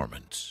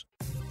performance.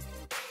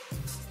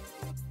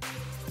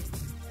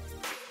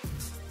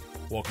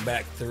 Welcome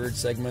back. Third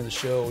segment of the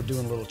show.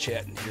 Doing a little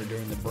chatting here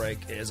during the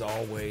break. As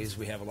always,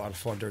 we have a lot of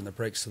fun during the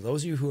break. So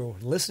those of you who are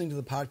listening to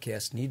the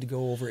podcast need to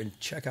go over and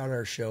check out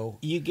our show.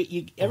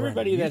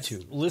 Everybody that's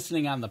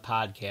listening on the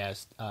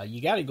podcast,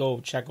 you got to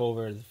go check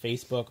over the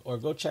Facebook or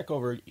go check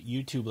over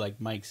YouTube,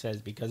 like Mike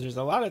says, because there's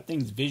a lot of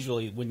things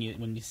visually when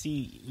you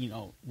see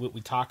what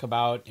we talk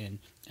about, and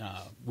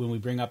when we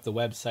bring up the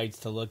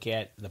websites to look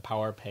at the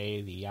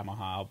PowerPay, the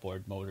Yamaha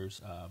outboard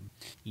motors.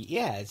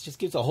 It just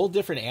gives a whole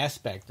different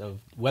aspect of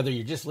whether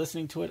you're just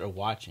listening to it or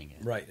watching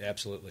it. Right,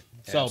 absolutely.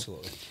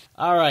 Absolutely.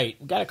 All right,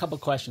 we've got a couple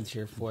questions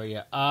here for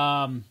you.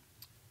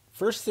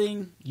 First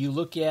thing, you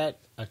look at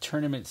a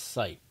tournament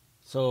site.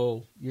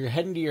 So you're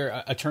heading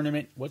to a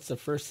tournament. What's the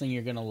first thing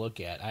you're going to look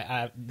at?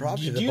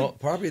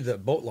 Probably the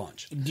boat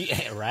launch.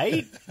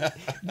 Right?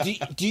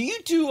 do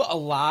you do a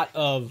lot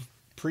of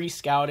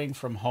pre-scouting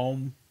from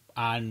home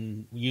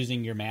on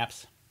using your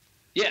maps?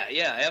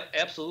 Yeah,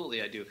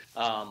 absolutely I do.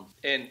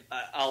 And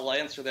I'll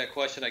answer that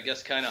question, I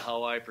guess, kind of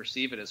how I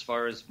perceive it as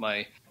far as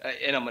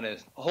and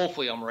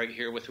hopefully I'm right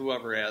here with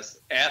whoever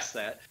asked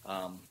that.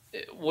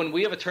 When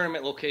we have a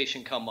tournament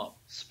location come up,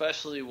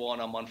 especially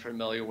one I'm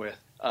unfamiliar with,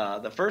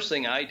 the first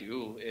thing I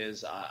do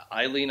is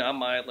I lean on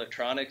my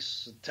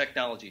electronics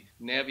technology,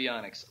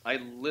 navionics. I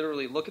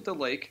literally look at the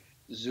lake,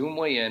 zoom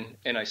way in,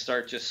 and I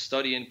start just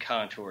studying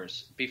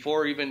contours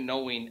before even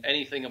knowing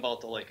anything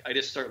about the lake. I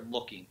just start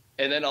looking.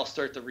 And then I'll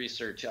start the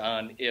research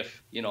on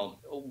if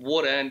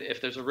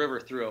there's a river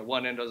through it,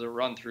 what end does it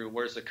run through,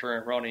 where's the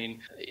current running,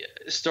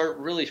 start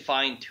really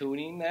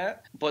fine-tuning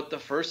that. But the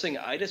first thing,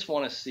 I just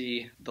want to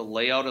see the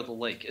layout of the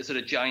lake. Is it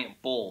a giant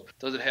bowl?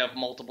 Does it have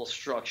multiple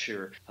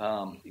structure?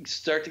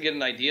 Start to get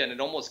an idea, and it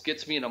almost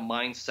gets me in a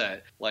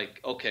mindset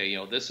like, okay,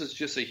 this is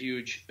just a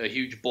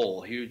huge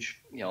bowl,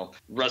 huge,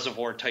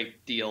 reservoir type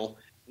deal.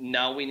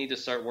 Now we need to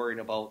start worrying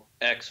about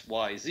X,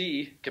 Y,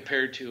 Z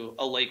compared to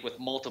a lake with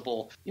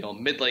multiple,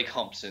 mid-lake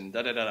humps and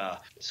da-da-da-da.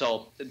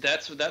 So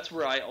that's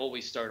where I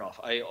always start off.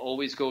 I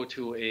always go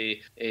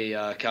to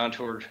a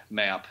contoured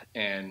map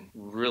and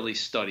really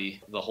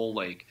study the whole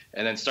lake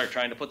and then start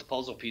trying to put the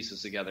puzzle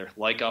pieces together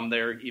like I'm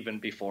there even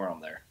before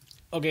I'm there.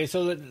 Okay,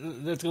 so that's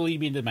going to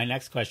lead me into my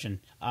next question.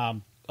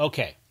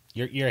 Okay,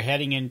 you're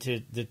heading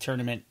into the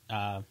tournament.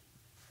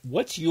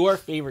 What's your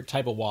favorite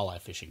type of walleye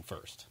fishing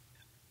first?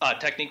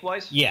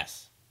 Technique-wise?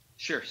 Yes.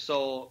 Sure.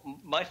 So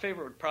my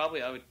favorite would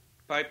probably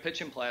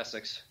pitch in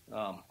plastics,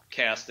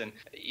 casting.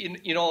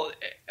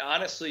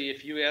 Honestly,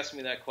 if you asked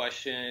me that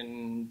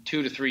question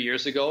 2 to 3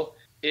 years ago,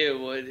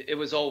 it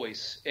was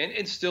always, and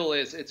it still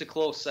is, it's a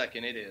close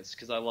second. It is,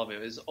 because I love it.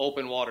 It's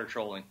open water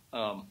trolling.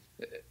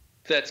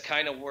 That's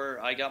kind of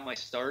where I got my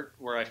start,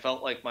 where I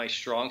felt like my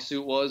strong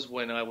suit was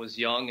when I was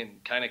young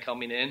and kind of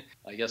coming in.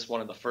 I guess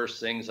one of the first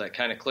things that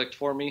kind of clicked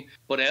for me.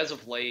 But as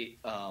of late,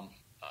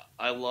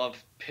 I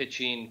love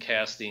pitching,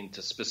 casting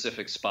to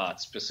specific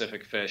spots,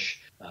 specific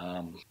fish,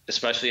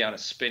 especially on a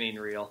spinning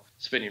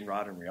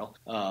rod and reel.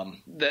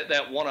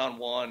 That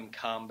one-on-one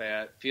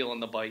combat, feeling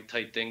the bite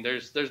type thing.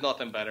 There's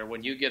nothing better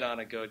when you get on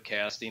a good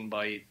casting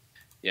bite.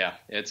 Yeah,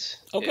 it's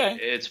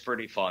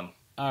pretty fun.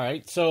 All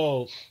right,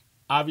 so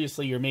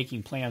obviously you're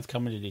making plans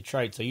coming to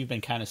Detroit, so you've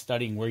been kind of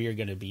studying where you're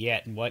going to be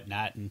at and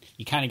whatnot, and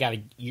you kind of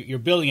you're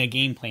building a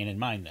game plan in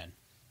mind then.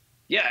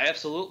 Yeah,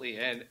 absolutely.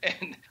 And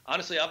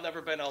honestly, I've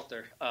never been out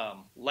there.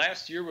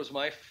 Last year was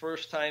my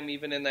first time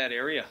even in that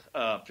area,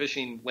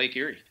 fishing Lake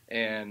Erie.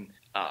 And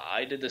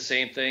I did the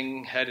same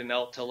thing heading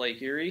out to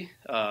Lake Erie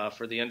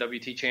for the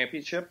NWT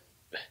Championship.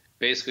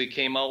 Basically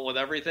came out with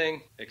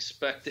everything,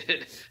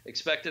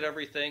 expected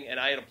everything, and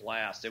I had a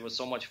blast. It was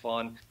so much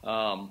fun.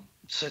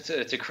 So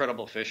it's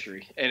incredible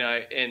fishery,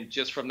 and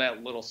just from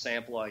that little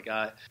sample I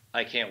got,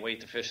 I can't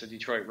wait to fish the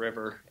Detroit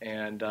River.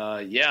 And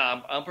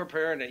I'm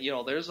preparing it.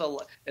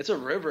 It's a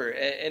river,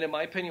 and in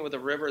my opinion, with a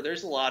river,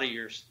 there's a lot of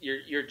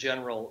your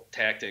general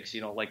tactics.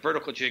 Like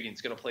vertical jigging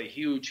is going to play a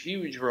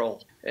huge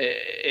role.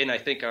 And I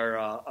think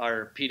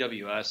our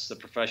PWS, the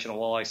Professional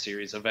Walleye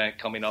Series event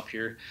coming up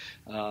here.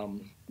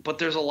 But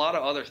there's a lot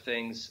of other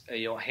things,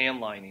 hand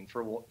lining,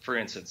 for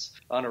instance,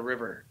 on a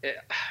river.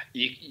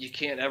 You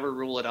can't ever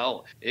rule it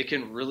out. It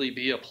can really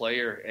be a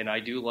player, and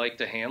I do like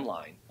the hand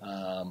line.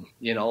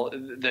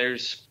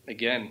 There's,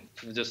 again,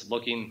 just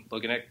looking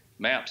at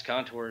maps,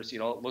 contours. It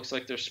looks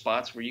like there's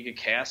spots where you could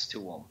cast to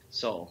them.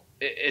 So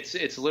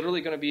it's literally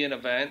going to be an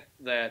event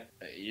that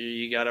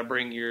you got to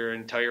bring your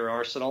entire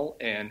arsenal.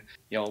 And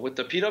with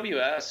the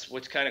PWS,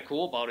 what's kind of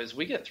cool about it is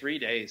we get 3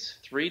 days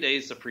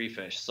to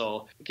pre-fish.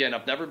 So again,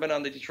 I've never been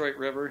on the Detroit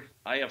River.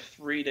 I have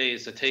 3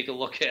 days to take a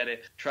look at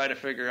it, try to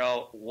figure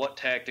out what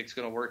tactic's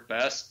going to work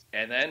best,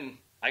 and then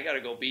I got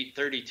to go beat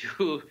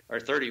 32 or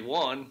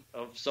 31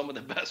 of some of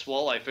the best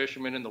walleye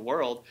fishermen in the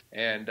world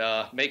and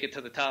make it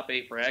to the top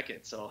 8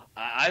 bracket. So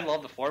I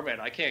love the format.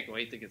 I can't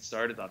wait to get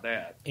started on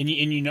that.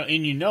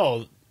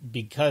 And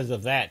because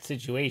of that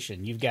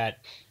situation, you've got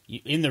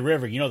in the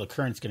river, the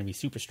current's going to be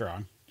super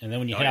strong. And then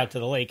when you head out to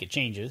the lake, it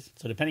changes.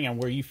 So depending on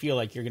where you feel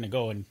like you're going to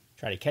go and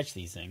try to catch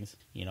these things,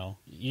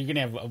 you're going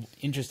to have an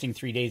interesting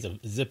 3 days of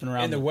zipping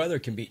around. And the weather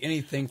can be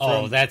anything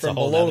from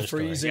below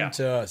freezing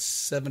to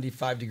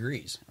 75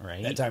 degrees.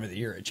 Right. That time of the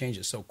year, it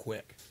changes so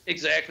quick.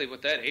 Exactly.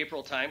 With that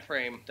April time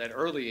frame, that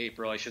early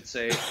April, I should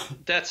say,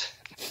 that's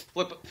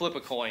flip a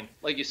coin.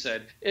 Like you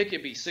said, it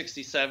could be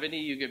 60, 70.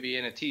 You could be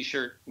in a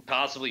T-shirt,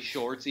 possibly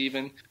shorts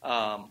even,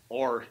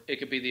 or it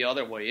could be the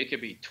other way. It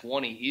could be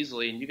 20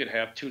 easily, and you could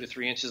have 2 to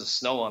 3 inches of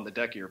snow on the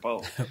deck of your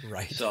boat.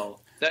 Right. So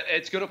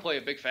it's going to play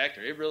a big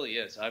factor. It really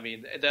is. I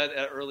mean,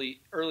 that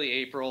early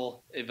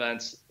April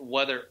events,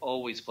 weather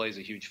always plays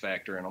a huge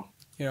factor in them.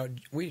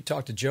 We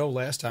talked to Joe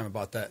last time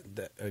about that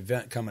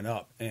event coming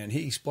up, and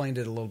he explained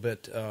it a little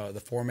bit,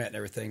 the format and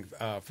everything.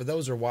 For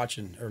those who are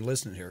watching or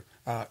listening here,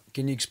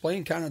 can you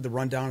explain kind of the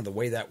rundown of the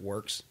way that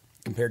works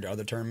compared to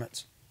other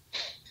tournaments?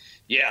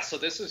 Yeah, so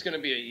this is going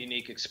to be a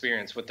unique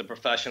experience with the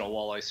Professional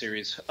Walleye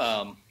Series.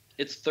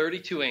 It's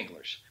 32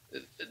 anglers.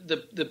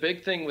 The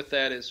big thing with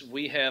that is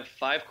we have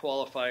 5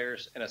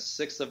 qualifiers and a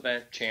 6th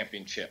event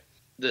championship.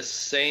 The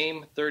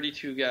same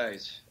 32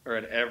 guys are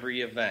at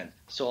every event.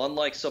 So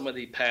unlike some of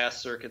the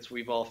past circuits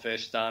we've all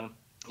fished on,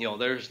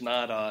 there's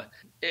not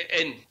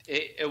and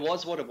it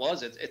was what it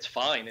was. It's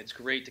fine. It's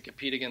great to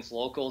compete against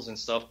locals and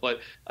stuff, but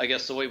I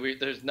guess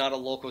there's not a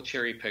local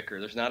cherry picker.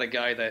 There's not a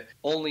guy that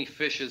only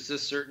fishes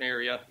this certain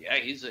area. Yeah,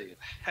 he's a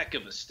heck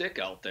of a stick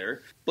out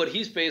there, but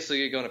he's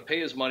basically going to pay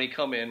his money,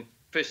 come in,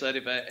 fish that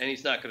event, and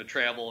he's not going to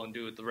travel and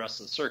do the rest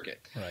of the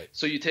circuit. Right.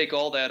 So you take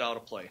all that out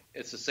of play.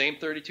 It's the same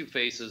 32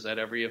 faces at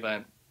every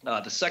event.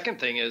 The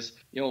second thing is,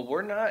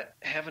 we're not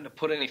having to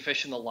put any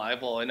fish in the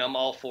live well, and I'm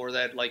all for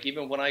that. Like,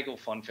 even when I go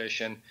fun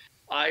fishing,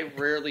 I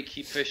rarely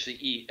keep fish to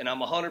eat, and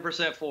I'm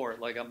 100% for it.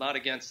 Like, I'm not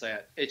against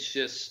that. It's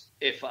just,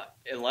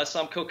 unless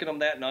I'm cooking them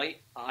that night,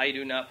 I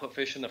do not put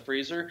fish in the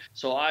freezer.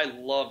 So I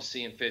love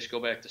seeing fish go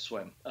back to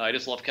swim. I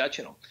just love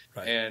catching them.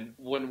 Right. And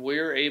when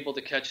we're able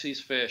to catch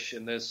these fish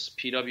in this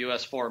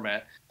PWS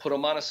format, put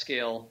them on a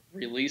scale,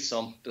 release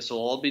them, this will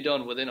all be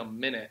done within a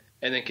minute,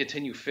 and then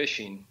continue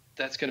fishing,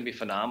 that's going to be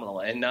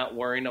phenomenal. And not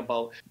worrying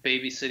about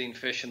babysitting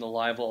fish in the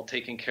live well,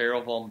 taking care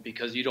of them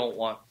because you don't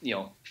want,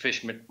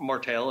 fish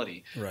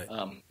mortality. Right.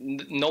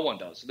 No one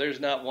does. There's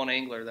not one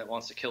angler that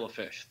wants to kill a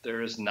fish.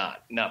 There is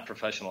not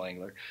professional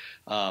angler.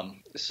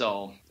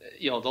 So,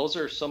 those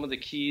are some of the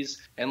keys.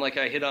 And like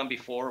I hit on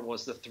before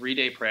was the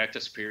 3-day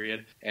practice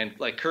period. And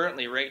like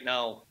currently right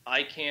now,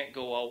 I can't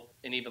go out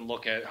and even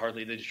look at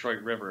hardly the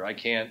Detroit River. I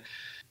can't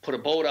put a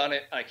boat on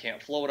it. I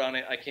can't float on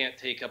it. I can't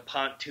take a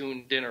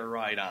pontoon dinner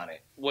ride on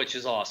it, which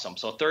is awesome.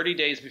 So 30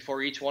 days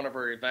before each one of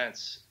our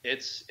events,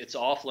 it's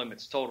off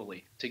limits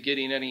totally to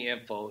getting any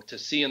info, to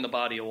seeing the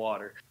body of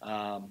water.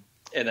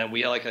 And then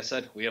like I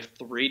said, we have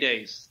 3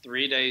 days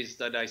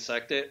to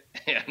dissect it.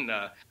 And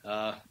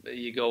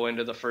you go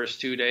into the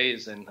first 2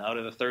 days, and out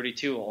of the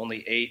 32,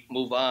 only 8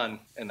 move on.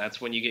 And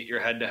that's when you get your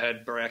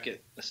head-to-head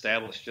bracket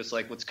established, just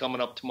like what's coming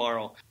up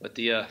tomorrow with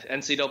the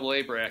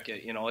NCAA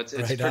bracket. It's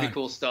right pretty on.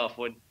 Cool stuff.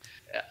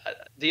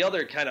 The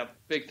other kind of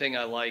big thing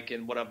I like,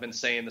 and what I've been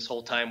saying this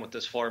whole time with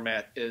this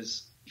format,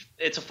 is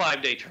it's a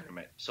 5-day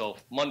tournament. So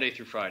Monday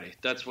through Friday,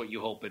 that's what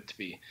you hope it to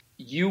be.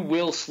 You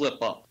will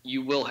slip up.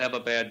 You will have a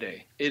bad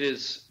day. It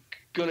is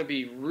going to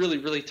be really,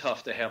 really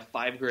tough to have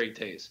 5 great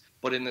days.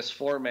 But in this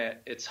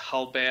format, it's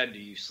how bad do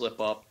you slip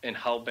up and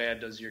how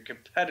bad does your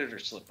competitor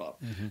slip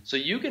up. Mm-hmm. So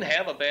you can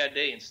have a bad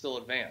day and still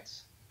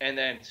advance and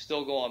then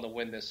still go on to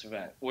win this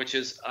event, which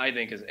is, I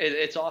think,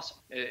 it's awesome.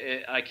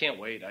 I can't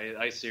wait.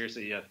 I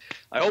seriously,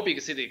 I hope you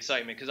can see the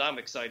excitement because I'm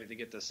excited to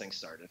get this thing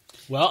started.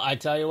 Well, I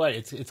tell you what,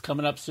 it's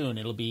coming up soon.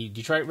 It'll be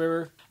Detroit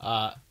River,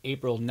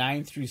 April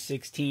 9 through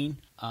 16.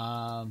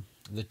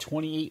 The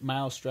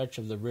 28-mile stretch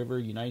of the river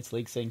unites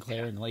Lake St.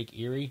 Clair and Lake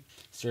Erie,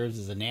 serves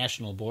as a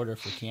national border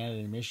for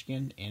Canada and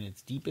Michigan, and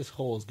its deepest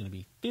hole is going to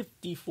be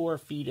 54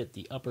 feet at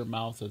the upper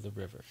mouth of the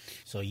river.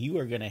 So you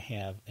are going to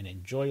have an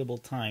enjoyable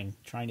time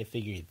trying to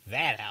figure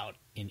that out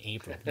in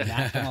April.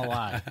 Not going to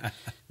lie.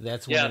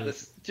 That's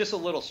that's just a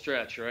little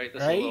stretch, right?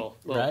 That's right? a little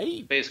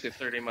right? Basically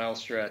 30-mile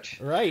stretch.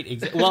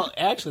 Right. Well,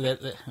 actually,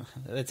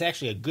 that's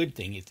actually a good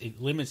thing.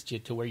 It limits you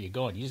to where you're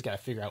going. You just got to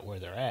figure out where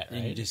they're at, right?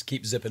 And you just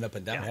keep zipping up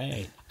and down.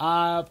 Right.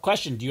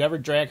 Question, do you ever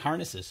drag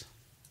harnesses?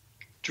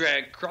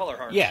 Drag crawler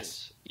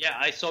harnesses?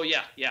 Yes.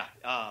 Yeah,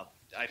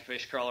 I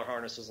fish crawler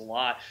harnesses a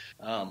lot.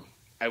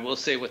 I will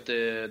say with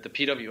the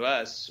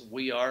PWS,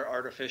 we are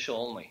artificial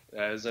only.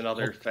 That is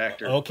another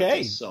factor.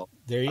 Okay, so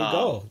there you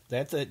go.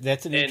 That's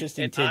an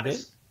interesting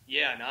tidbit.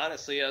 And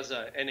honestly, as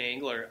an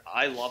angler,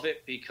 I love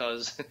it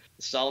because it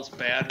sounds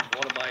bad.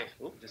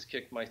 Just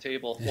kicked my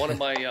table. One of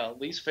my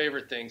least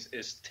favorite things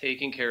is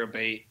taking care of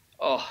bait.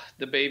 Oh,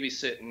 the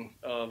babysitting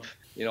of,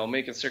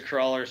 making sure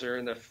crawlers are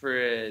in the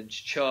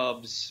fridge,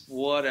 chubs,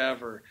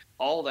 whatever.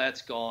 All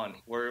that's gone.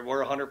 We're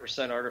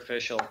 100%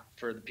 artificial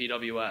for the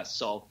PWS.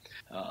 So,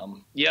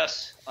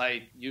 yes,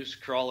 I use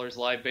crawlers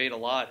live bait a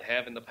lot,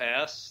 have in the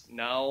past.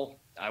 Now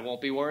I won't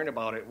be worrying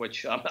about it,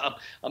 which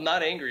I'm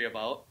not angry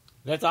about.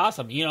 That's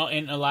awesome.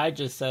 And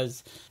Elijah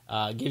says,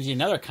 gives you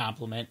another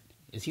compliment.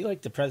 Is he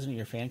like the president of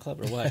your fan club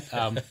or what?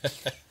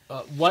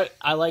 What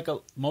I like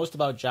most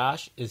about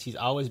Josh is he's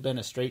always been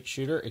a straight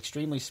shooter,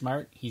 extremely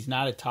smart. He's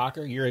not a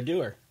talker. You're a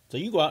doer. So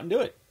you go out and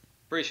do it.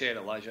 Appreciate it,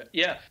 Elijah.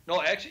 Yeah.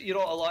 No, actually,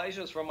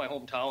 Elijah's from my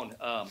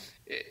hometown.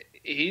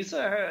 He's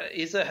a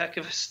heck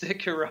of a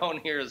stick around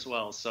here as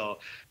well. So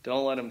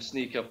don't let him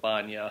sneak up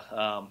on you.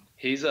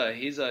 He's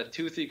a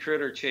toothy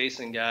critter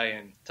chasing guy,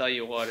 and tell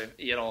you what,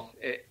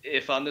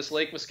 if on this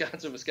Lake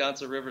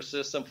Wisconsin River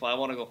system, if I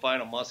want to go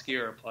find a muskie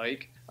or a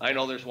pike, I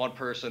know there's one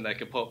person that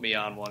could put me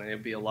on one, and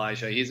it'd be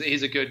Elijah.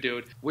 He's a good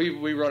dude.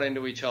 We run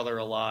into each other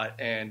a lot,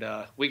 and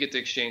we get to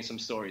exchange some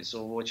stories,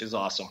 which is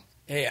awesome.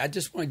 Hey, I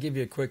just want to give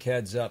you a quick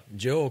heads up.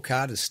 Joe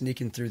Okada's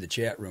sneaking through the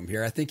chat room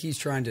here. I think he's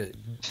trying to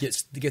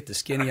get the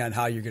skinny on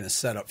how you're going to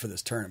set up for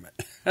this tournament.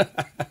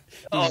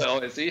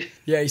 Is he?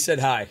 Yeah, he said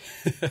hi.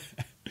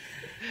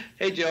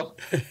 Hey, Joe.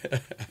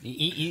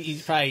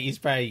 He's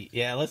probably.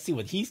 Yeah, let's see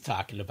what he's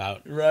talking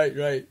about.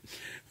 Right.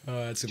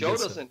 Joe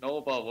doesn't know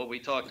about what we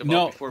talked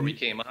about before we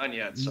came on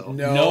yet. So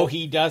no,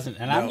 he doesn't.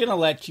 And I'm going to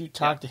let you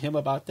talk to him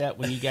about that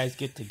when you guys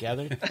get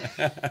together.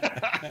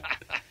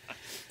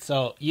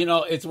 So,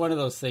 it's one of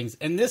those things.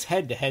 And this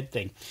head-to-head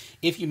thing,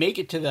 if you make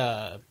it to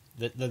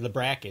the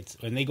brackets,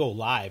 when they go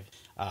live,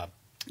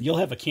 you'll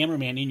have a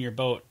cameraman in your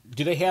boat.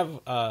 Do they have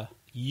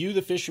you,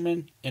 the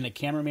fisherman, and a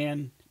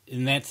cameraman,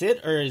 and that's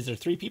it? Or is there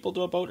 3 people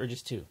to a boat, or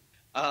just 2?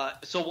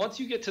 So once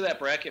you get to that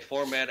bracket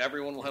format,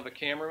 everyone will have a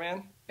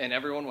cameraman, and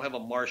everyone will have a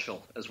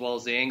marshal, as well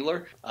as the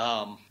angler.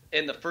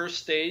 In the first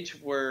stage,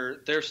 where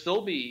there still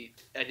be,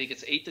 I think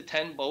it's 8 to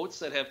 10 boats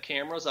that have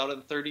cameras out of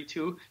the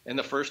 32 in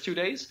the first 2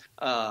 days.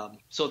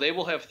 So they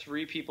will have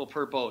 3 people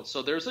per boat.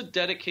 So there's a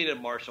dedicated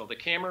marshal. The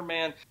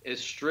cameraman is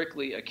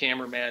strictly a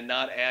cameraman,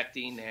 not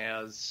acting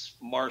as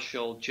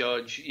marshal,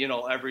 judge,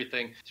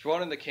 everything. He's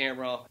running the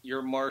camera.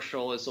 Your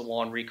marshal is the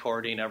one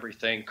recording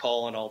everything,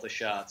 calling all the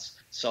shots.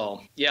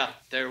 So, yeah,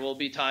 there will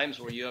be times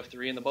where you have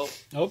 3 in the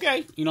boat.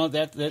 Okay.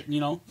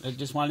 I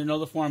just wanted to know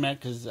the format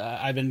because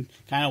I've been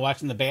kind of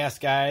watching the Bass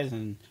guys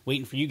and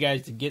waiting for you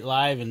guys to get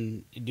live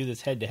and do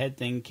this head-to-head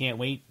thing. Can't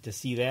wait to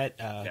see that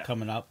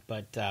coming up.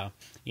 But,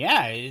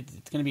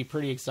 it's going to be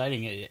pretty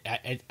exciting.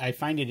 I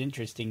find it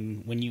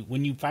interesting when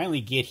you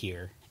finally get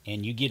here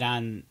and you get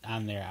on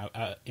there,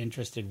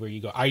 interested where you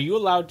go. Are you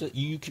allowed to –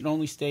 you can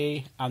only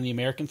stay on the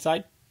American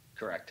side?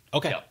 Correct.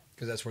 Okay. Yep.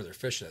 Because that's where they're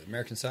fishing at the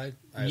American side,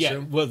 I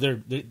assume?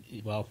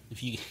 Well,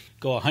 if you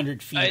go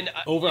 100 feet,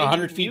 over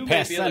 100 feet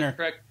past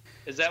center.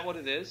 Is that what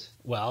it is?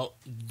 Well,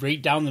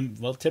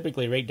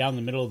 typically right down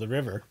the middle of the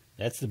river.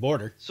 That's the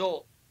border.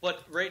 So,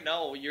 but right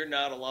now you're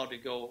not allowed to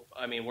go.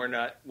 I mean, we're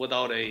not,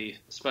 without a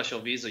special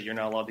visa, you're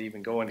not allowed to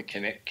even go into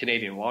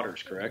Canadian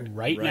waters, correct?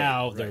 Right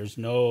now, there's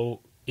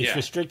no, it's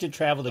restricted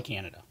travel to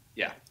Canada.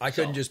 Yeah. I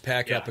couldn't just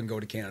pack up and go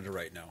to Canada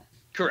right now.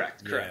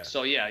 Correct. Yeah.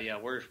 So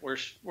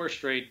we're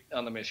straight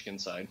on the Michigan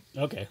side.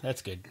 Okay,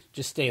 that's good.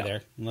 Just stay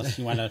there, unless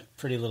you want a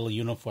pretty little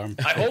uniform.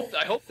 I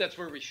hope that's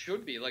where we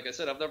should be. Like I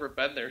said, I've never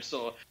been there,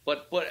 so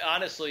but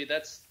honestly,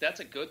 that's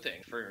a good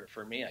thing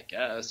for me, I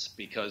guess,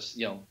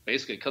 because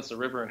basically it cuts the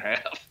river in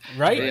half.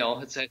 Right.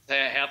 It's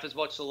half as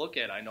much to look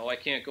at. I know I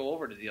can't go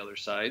over to the other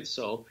side,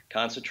 so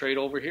concentrate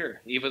over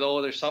here. Even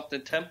though there's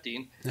something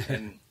tempting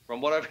and. From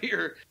what I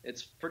hear,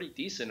 it's pretty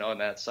decent on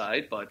that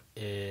side, but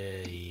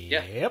we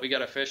got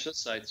to fish this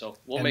side, so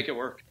we'll make it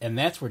work. And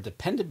that's where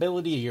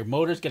dependability of your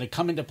motor is going to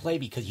come into play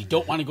because you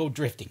don't want to go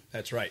drifting.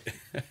 That's right.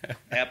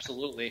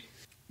 Absolutely.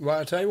 Well,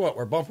 I'll tell you what,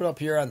 we're bumping up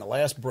here on the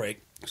last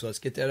break, so let's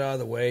get that out of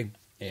the way,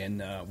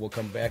 and we'll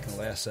come back in the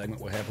last segment.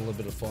 We'll have a little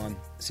bit of fun,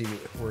 see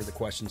where the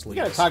questions lead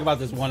us. We got to talk about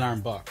this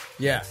one-armed buck.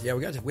 Yeah,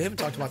 we haven't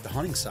talked about the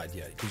hunting side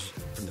yet, because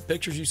from the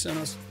pictures you sent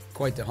us,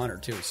 quite the hunter,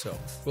 too. So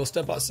we'll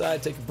step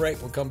outside, take a break.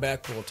 We'll come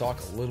back. We'll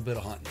talk a little bit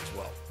of hunting as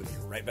well. We'll be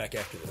right back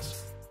after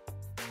this.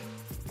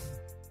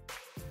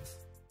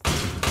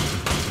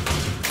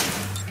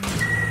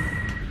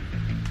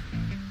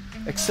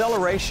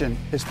 Acceleration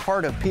is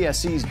part of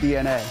PSE's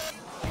DNA.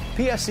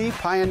 PSE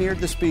pioneered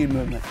the speed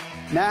movement.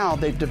 Now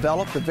they've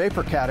developed the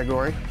vapor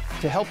category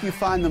to help you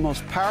find the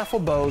most powerful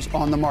bows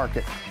on the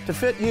market to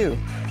fit you.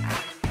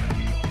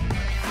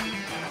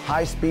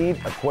 High speed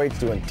equates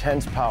to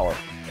intense power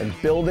and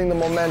building the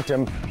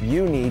momentum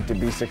you need to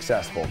be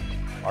successful.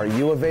 Are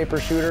you a vapor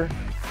shooter?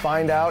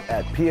 Find out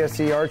at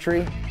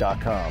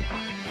psearchery.com.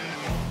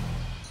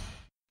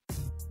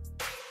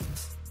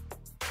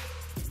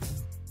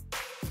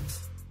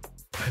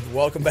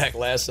 Welcome back.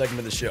 Last segment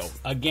of the show.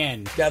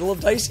 Again, got a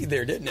little dicey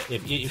there, didn't it?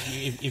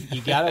 If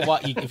you gotta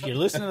if you're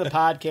listening to the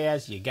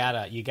podcast, you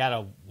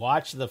gotta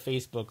watch the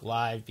Facebook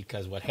Live,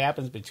 because what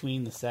happens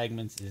between the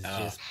segments is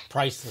just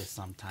priceless.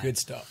 Sometimes good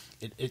stuff.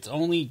 It's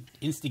only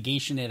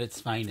instigation at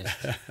its finest.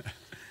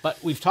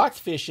 But we've talked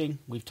fishing,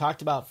 we've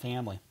talked about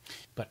family,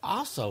 but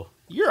also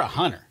you're a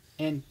hunter,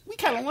 and we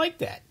kind of like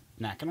that.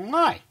 Not gonna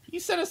lie, you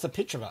sent us a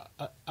picture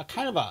of a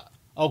kind of a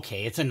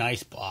okay, it's a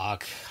nice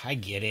buck, I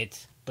get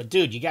it. But,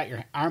 dude, you got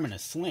your arm in a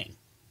sling.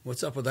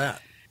 What's up with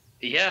that?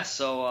 Yeah,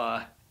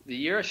 so the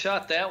year I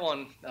shot that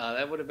one,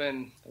 that would have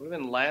been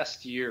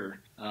last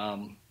year.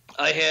 I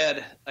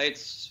had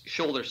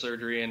shoulder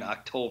surgery in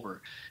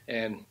October,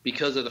 and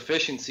because of the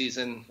fishing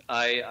season,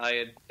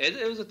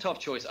 it was a tough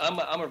choice. I'm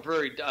a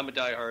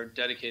diehard,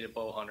 dedicated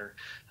bow hunter.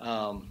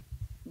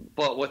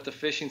 But with the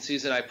fishing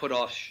season, I put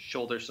off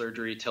shoulder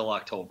surgery till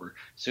October.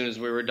 As soon as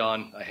we were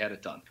done, I had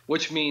it done,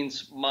 which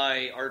means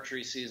my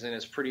archery season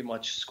is pretty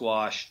much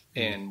squashed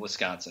in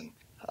Wisconsin.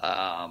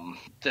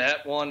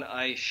 That one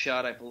I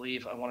shot, I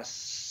believe, I want to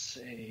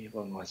say,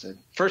 when was it?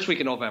 First week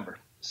in November.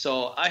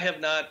 So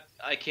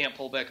I can't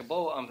pull back a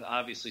bow. I'm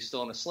obviously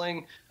still in a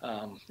sling.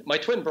 My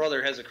twin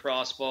brother has a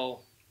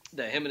crossbow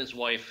that him and his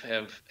wife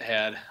have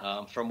had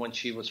from when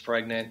she was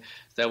pregnant.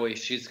 That way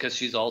because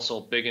she's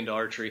also big into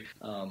archery.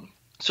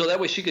 So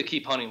that way she could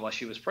keep hunting while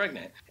she was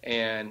pregnant.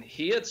 And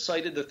he had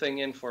sighted the thing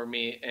in for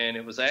me, and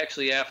it was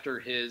actually after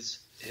his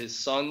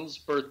son's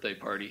birthday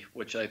party,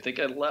 which I think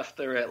I left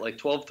there at like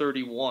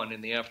 12:31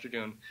 in the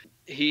afternoon.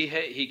 He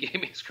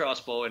gave me his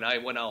crossbow, and I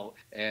went out.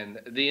 And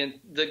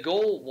the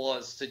goal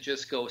was to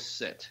just go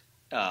sit.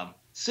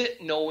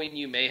 Sit knowing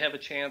you may have a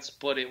chance,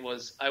 but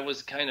I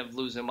was kind of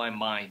losing my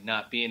mind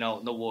not being out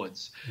in the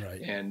woods.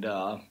 Right. And,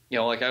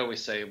 like I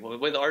always say,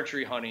 with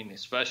archery hunting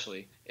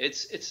especially,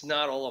 it's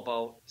not all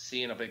about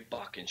seeing a big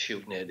buck and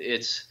shooting it.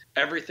 It's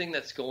everything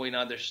that's going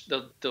on. There's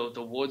the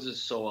woods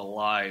is so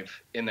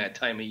alive in that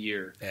time of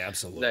year. Yeah,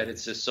 absolutely. That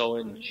it's just so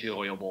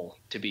enjoyable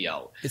to be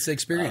out. It's the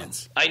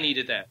experience. I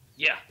needed that.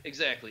 Yeah,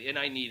 exactly. And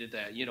I needed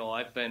that.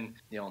 I've been,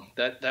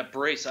 that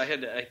brace I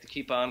had to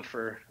keep on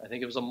for, I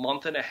think it was a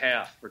month and a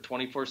half for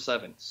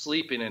 24/7,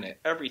 sleeping in it,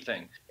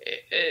 everything.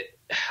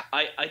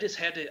 I just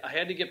had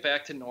to get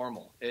back to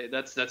normal.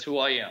 That's who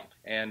I am.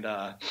 And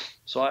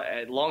so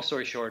long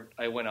story short,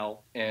 I went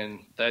out, and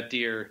that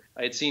deer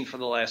I had seen for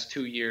the last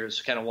 2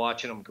 years, kind of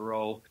watching them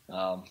grow.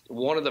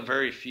 One of the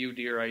very few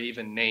deer I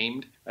even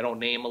named. I don't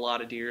name a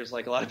lot of deers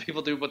like a lot of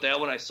people do, but that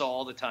one I saw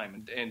all the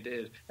time and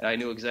did. And I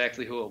knew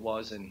exactly who it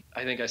was. And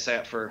I think I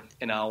sat for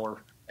an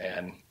hour,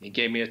 and he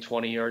gave me a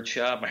 20-yard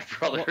shot. My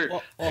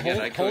brother.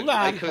 Hold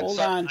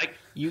on.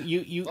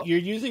 You're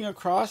using a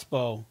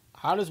crossbow.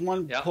 How does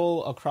one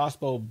pull a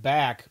crossbow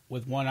back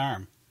with one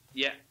arm?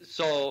 Yeah.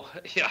 So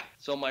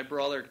my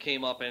brother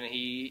came up, and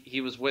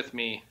he was with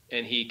me,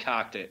 and he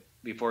cocked it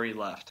before he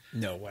left.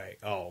 No way.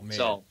 Oh man.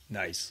 So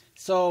nice.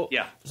 So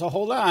So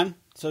hold on.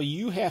 So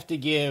you have to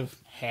give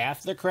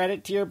half the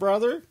credit to your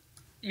brother?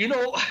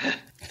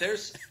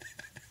 There's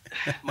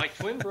my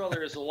twin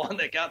brother is the one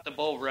that got the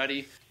bow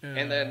ready.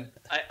 And then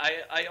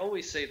I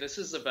always say this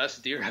is the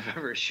best deer I've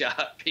ever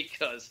shot,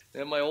 because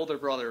then my older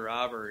brother,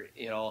 Robert,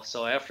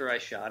 so after I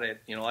shot it,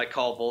 I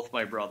call both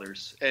my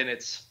brothers, and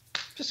it's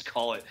just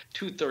call it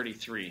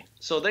 2:33.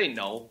 So they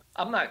know.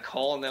 I'm not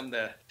calling them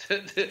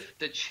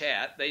to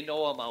chat. They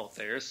know I'm out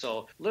there.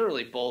 So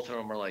literally both of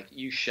them are like,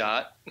 "You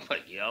shot?" I'm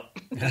like, "Yep."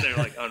 And they're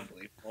like,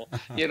 "Unbelievable."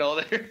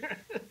 They're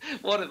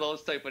one of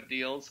those type of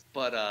deals.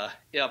 But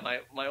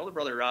my older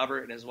brother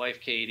Robert and his wife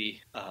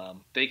Katie,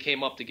 they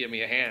came up to give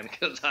me a hand,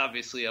 because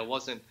obviously I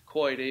wasn't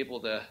quite able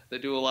to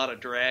do a lot of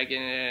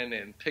dragging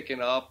and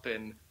picking up,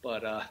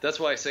 but that's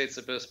why I say it's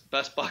the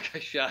best buck I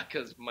shot,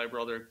 because my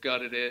brother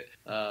gutted it.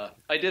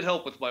 I did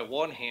help with my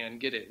one hand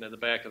get it into the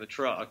back of the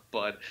truck,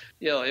 but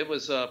it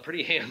was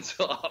pretty hands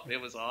off. It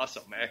was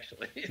awesome,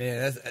 actually.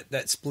 Man,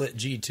 that split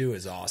G2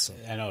 is awesome.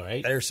 I know,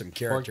 right? There's some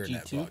character in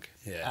that buck.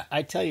 Yeah,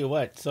 I tell you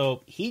what.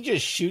 So he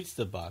just shoots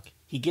the buck.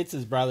 He gets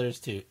his brothers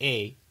to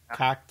A,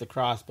 cock the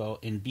crossbow,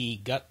 and B,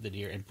 gut the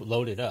deer and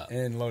load it up.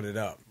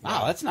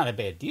 Wow, that's not a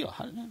bad deal.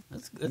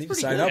 That's pretty good.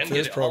 Sign up for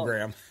this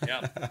program.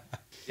 Yeah,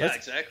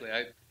 exactly.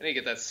 I need to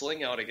get that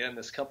sling out again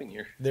this coming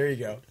year. There you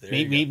go.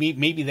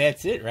 Maybe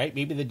that's it, right?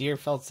 Maybe the deer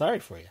felt sorry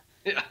for you.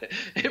 Yeah,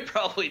 it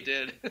probably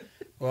did.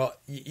 Well,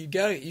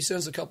 you sent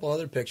us a couple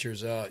other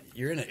pictures.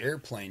 You're in an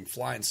airplane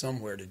flying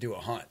somewhere to do a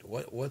hunt.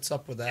 What's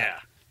up with that? Yeah.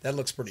 That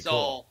looks pretty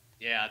cool.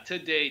 Yeah, to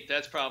date,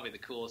 that's probably the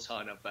coolest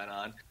hunt I've been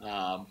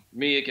on.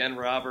 Me again,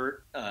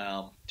 Robert,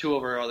 two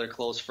of our other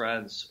close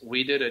friends.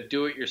 We did a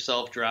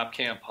do-it-yourself drop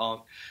camp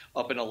hunt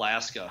up in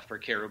Alaska for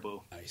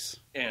caribou. Nice.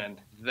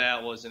 And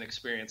that was an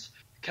experience.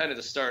 Kind of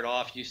to start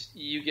off,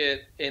 you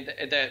get in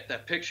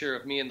that picture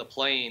of me in the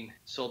plane.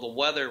 So the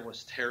weather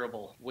was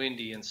terrible,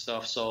 windy and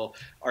stuff. So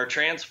our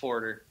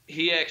transporter,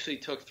 he actually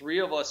took 3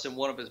 of us in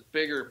one of his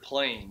bigger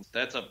planes.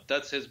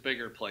 That's his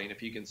bigger plane,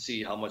 if you can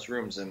see how much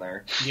room's in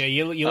there. Yeah,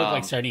 you look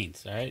like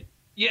sardines, all right?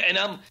 Yeah,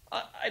 and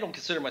I don't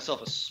consider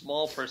myself a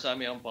small person. I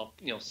mean, I'm about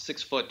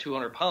 6 foot,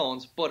 200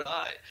 pounds, but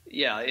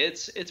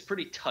it's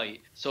pretty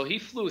tight. So he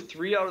flew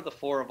 3 out of the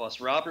 4 of us.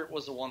 Robert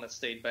was the one that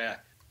stayed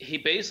back. He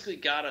basically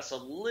got us a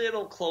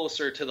little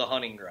closer to the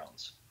hunting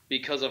grounds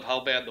because of how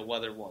bad the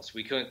weather was.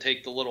 We couldn't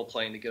take the little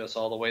plane to get us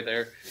all the way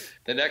there.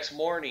 The next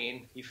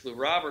morning, he flew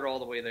Robert all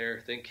the way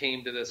there, then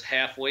came to this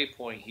halfway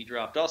point he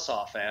dropped us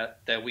off at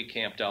that we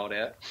camped out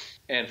at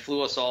and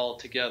flew us all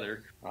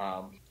together.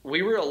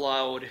 We were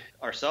allowed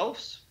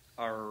ourselves,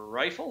 our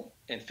rifle,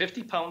 and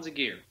 50 pounds of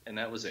gear, and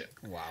that was it.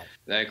 Wow.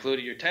 That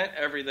included your tent,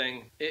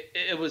 everything.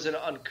 It was an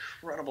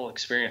incredible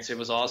experience. It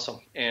was awesome.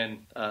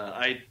 And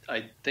I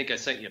think I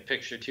sent you a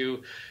picture,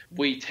 too.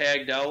 We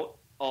tagged out.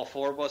 All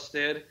 4 of us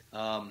did.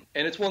 And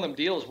it's one of them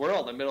deals. We're out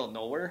in the middle of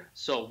nowhere.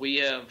 So we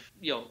have,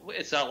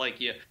 it's not like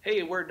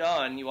hey, we're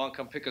done. You want to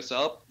come pick us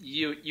up?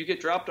 You get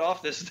dropped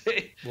off this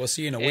day. We'll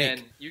see you in a week.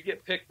 And you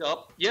get picked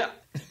up. Yeah.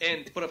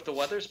 But if the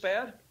weather's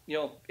bad,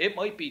 it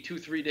might be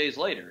 2-3 days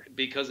later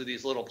because of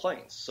these little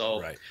planes.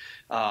 So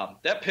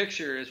that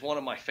picture is one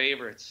of my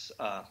favorites.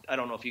 I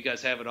don't know if you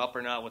guys have it up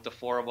or not with the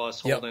 4 of us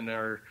holding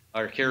our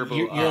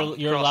caribou.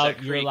 You're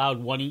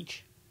allowed 1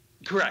 each?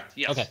 Correct.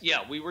 Yes. Okay. Yeah,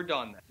 we were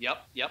done. Yep.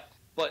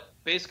 But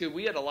basically,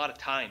 we had a lot of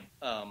time.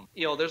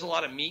 There's a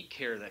lot of meat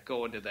care that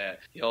go into that.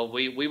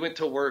 We went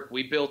to work.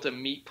 We built a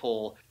meat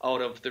pool out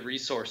of the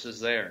resources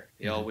there.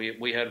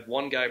 We had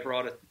one guy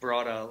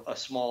brought a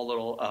small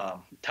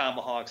little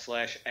tomahawk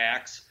 /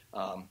 axe.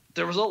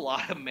 There was a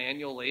lot of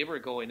manual labor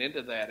going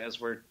into that as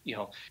we're,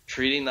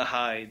 treating the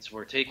hides.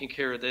 We're taking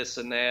care of this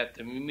and that.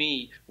 The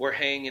meat, we're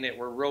hanging it.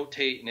 We're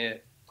rotating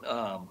it.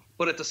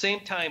 But at the same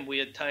time, we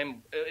had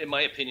time, in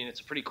my opinion, it's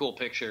a pretty cool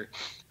picture.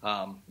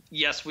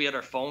 Yes, we had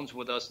our phones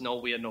with us. No,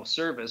 we had no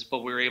service,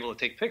 but we were able to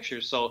take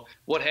pictures. So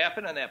what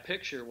happened on that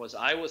picture was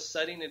I was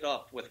setting it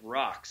up with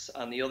rocks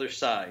on the other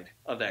side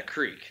of that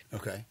creek.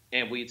 Okay.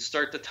 And we'd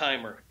start the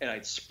timer, and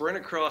I'd sprint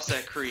across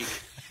that creek,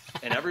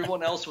 and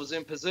everyone else was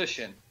in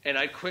position. And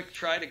I'd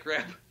try to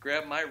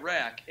grab my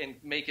rack and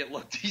make it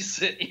look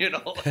decent,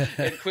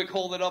 and quick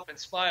hold it up and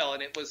smile.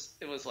 And it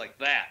was like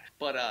that.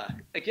 But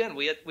again,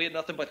 we had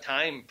nothing but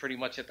time pretty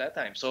much at that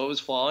time. So it was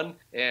fun,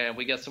 and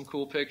we got some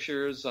cool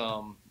pictures.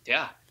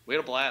 We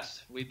had a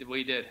blast.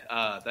 We did.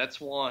 That's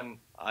one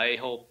I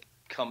hope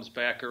comes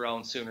back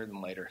around sooner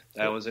than later.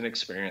 That was an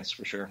experience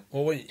for sure.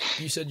 Well, when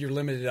you said you're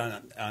limited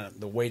on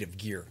the weight of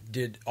gear,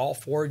 did all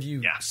 4 of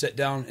you sit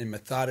down and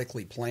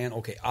methodically plan,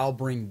 okay, I'll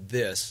bring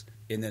this,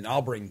 and then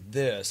I'll bring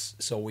this,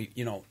 so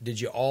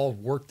did you all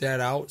work that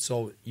out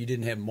so you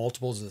didn't have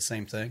multiples of the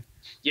same thing?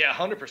 Yeah,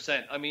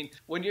 100%. I mean,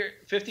 when you're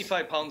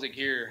 55 pounds of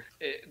gear,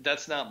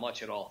 that's not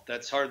much at all.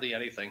 That's hardly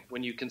anything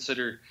when you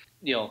consider,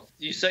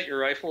 you set your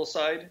rifle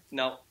aside.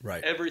 Now,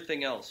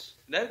 everything else,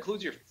 that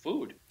includes your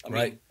food. I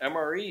mean,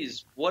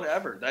 MREs,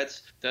 whatever.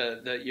 That's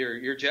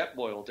your jet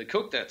boil to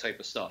cook that type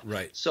of stuff.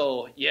 Right.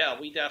 So, yeah,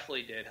 we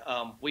definitely did.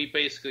 We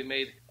basically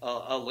made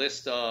a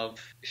list of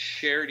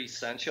shared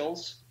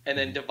essentials and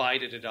then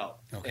divided it out.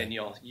 Okay. And,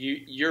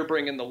 you're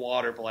bringing the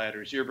water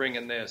bladders, you're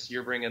bringing this,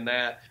 you're bringing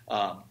that.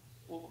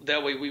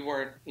 That way we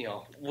weren't,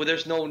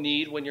 there's no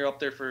need when you're up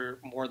there for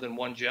more than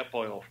one jet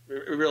boil,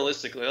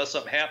 realistically, unless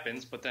something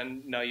happens, but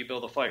then now you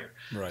build a fire.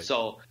 Right.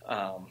 So,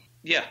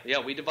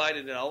 we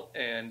divided it out,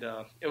 and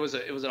it was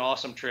an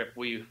awesome trip.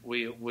 We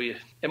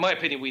in my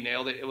opinion, we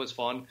nailed it. It was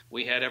fun.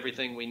 We had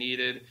everything we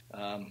needed.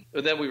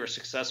 But then we were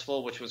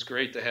successful, which was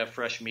great to have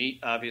fresh meat.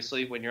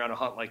 Obviously, when you're on a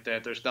hunt like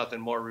that, there's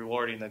nothing more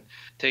rewarding than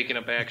taking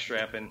a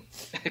backstrap and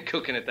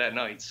cooking it that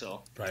night.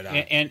 So right on.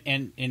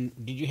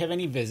 And did you have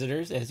any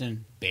visitors, as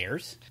in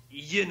bears?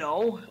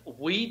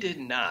 We did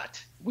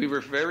not. We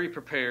were very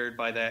prepared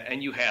by that,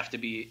 and you have to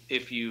be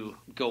if you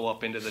go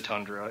up into the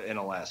tundra in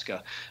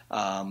Alaska.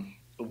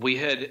 We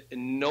had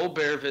no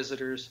bear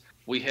visitors.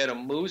 We had a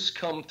moose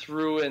come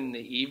through in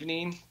the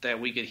evening that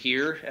we could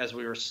hear as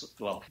we're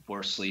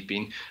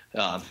sleeping.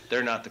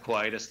 They're not the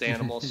quietest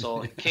animals,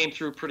 so it came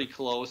through pretty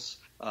close.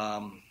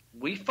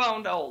 We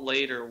found out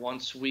later,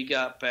 once we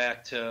got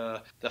back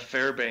to the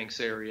Fairbanks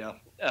area,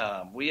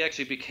 we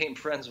actually became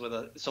friends with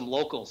some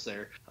locals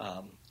there.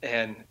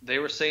 And they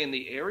were saying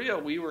the area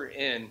we were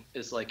in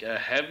is like a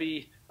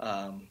heavily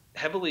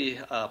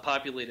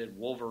populated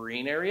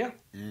wolverine area.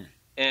 Mm.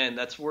 And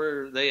that's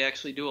where they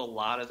actually do a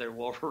lot of their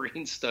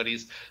wolverine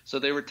studies. So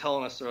they were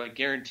telling us, I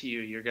guarantee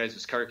you, your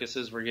guys'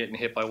 carcasses were getting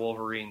hit by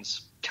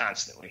wolverines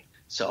constantly.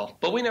 So,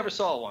 but we never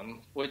saw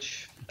one,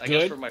 which I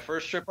guess for my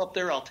first trip up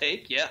there, I'll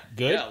take. Yeah.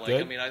 Good. Yeah.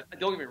 Good. I mean,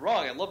 don't get me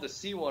wrong. I'd love to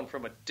see one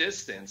from a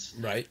distance.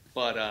 Right.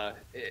 But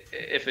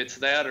if it's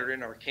that or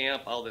in our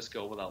camp, I'll just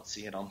go without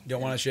seeing them.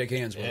 Don't want to shake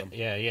hands with them.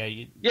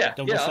 Yeah.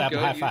 Don't go slap a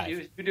high five.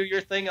 You do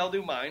your thing, I'll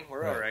do mine.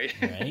 We're all right.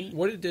 Right.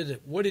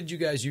 What did you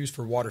guys use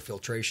for water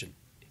filtration?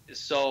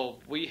 So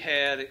we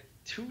had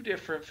two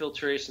different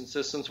filtration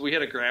systems. We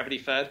had a gravity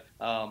fed,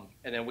 and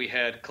then we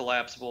had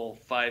collapsible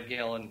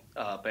 5-gallon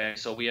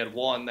bags. So we had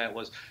one that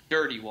was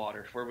dirty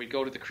water, where we'd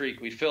go to the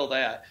creek, we'd fill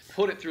that,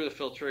 put it through the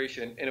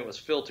filtration, and it was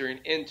filtering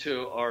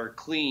into our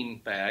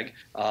clean bag.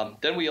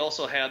 Then we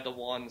also had the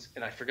ones,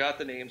 and I forgot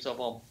the names of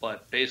them,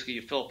 but basically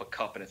you fill up a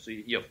cup in it, so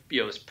you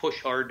just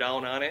push hard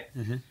down on it,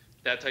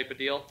 that type of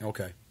deal.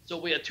 Okay. So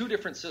we had two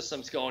different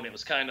systems going. It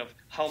was kind of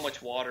how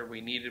much water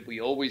we needed. We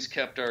always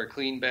kept our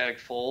clean bag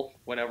full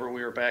whenever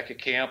we were back at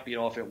camp.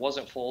 If it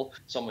wasn't full,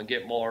 someone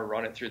get more,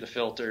 run it through the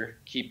filter,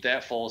 keep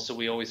that full. So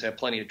we always had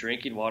plenty of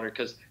drinking water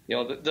because,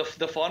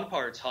 the fun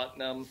part's hunting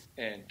them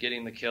and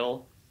getting the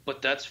kill.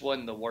 But that's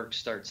when the work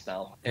starts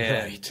now.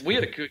 And we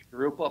had a good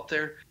group up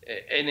there.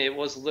 And it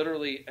was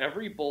literally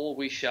every bull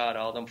we shot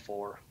out of them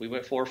 4. We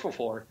went 4 for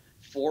 4.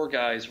 4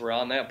 guys were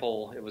on that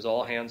bull. It was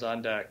all hands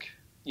on deck,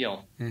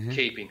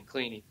 caping,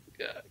 cleaning,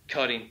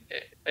 cutting,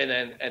 and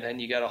then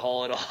you got to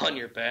haul it all on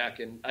your back.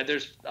 And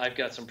I've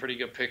got some pretty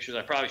good pictures.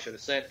 I probably should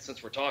have sent,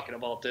 since we're talking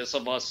about this,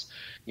 of us,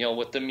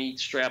 with the meat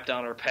strapped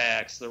on our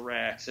packs, the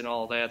racks, and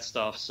all that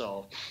stuff.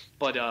 So,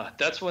 but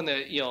that's when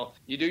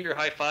you do your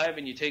high five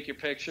and you take your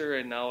picture,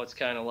 and now it's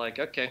kind of like,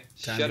 okay,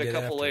 shed a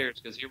couple layers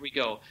because here we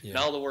go. Yeah.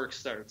 Now the work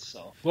starts.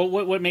 So, well,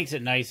 what makes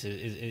it nice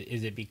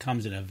is it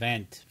becomes an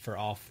event for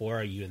all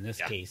 4 of you in this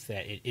case,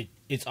 that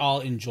it's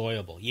all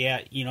enjoyable.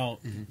 Yeah,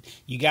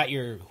 you got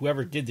your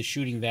whoever did the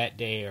shooting that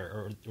day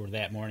or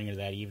that morning or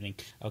that evening.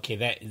 Okay,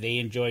 that they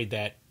enjoyed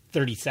that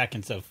 30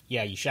 seconds of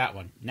you shot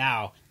one.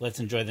 Now let's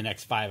enjoy the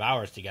next 5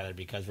 hours together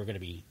because we're gonna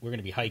be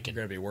hiking.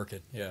 We're gonna be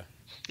working. Yeah.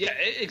 Yeah,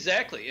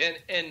 exactly.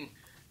 And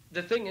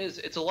the thing is,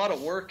 it's a lot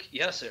of work.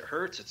 Yes, it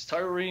hurts. It's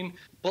tiring.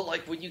 But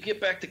like when you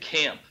get back to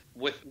camp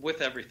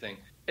with everything,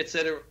 it's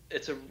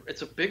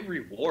a big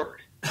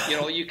reward.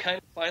 You kind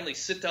of finally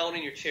sit down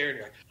in your chair and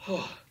you're like,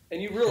 oh.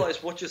 And you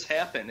realize what just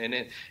happened, and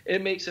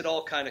it makes it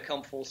all kind of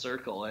come full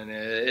circle, and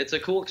it's a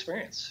cool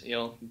experience,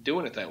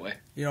 doing it that way.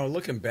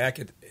 Looking back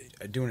at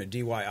doing a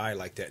DIY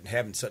like that and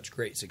having such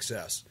great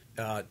success,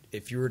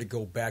 if you were to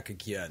go back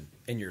again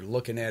and you're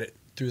looking at it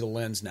through the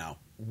lens now,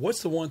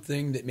 what's the one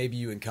thing that maybe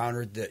you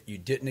encountered that you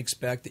didn't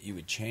expect that you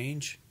would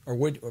change, or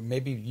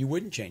maybe you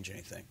wouldn't change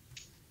anything?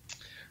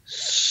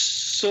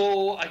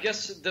 So I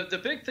guess the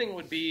big thing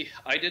would be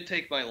I did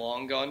take my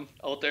long gun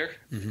out there,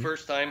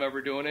 first time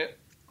ever doing it.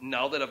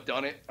 Now that I've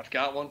done it, I've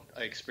got one,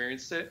 I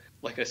experienced it.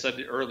 Like I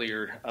said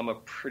earlier, I'm a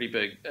pretty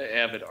big,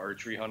 avid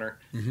archery hunter.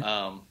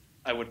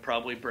 I would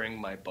probably bring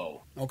my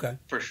bow. Okay.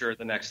 For sure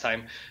the next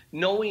time.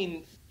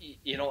 Knowing,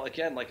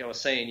 again, like I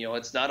was saying,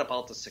 it's not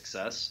about the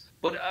success.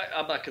 But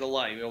I'm not going to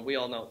lie. We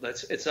all know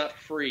it's not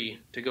free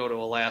to go to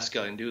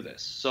Alaska and do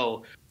this.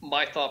 So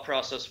my thought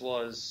process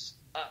was,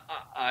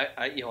 I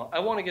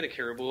want to get a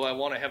caribou. I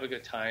want to have a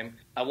good time.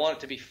 I want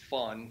it to be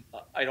fun.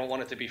 I don't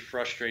want it to be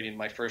frustrating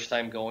my first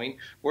time going.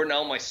 Where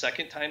now my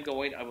second time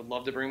going, I would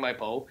love to bring my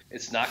bow.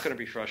 It's not going to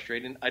be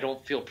frustrating. I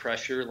don't feel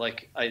pressure.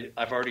 Like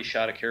I've already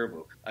shot a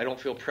caribou. I don't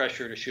feel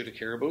pressure to shoot a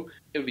caribou.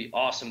 It would be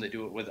awesome to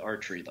do it with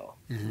archery though.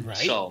 Right.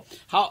 So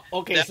that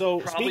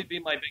would probably be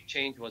my big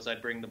change was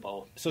I'd bring the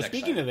bow. So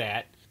speaking of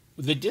that,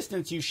 the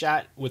distance you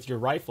shot with your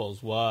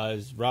rifles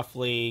was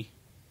roughly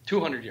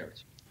 200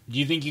 yards. Do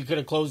you think you could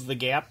have closed the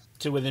gap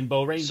to within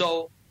bow range?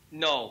 So,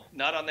 no,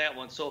 not on that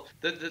one. So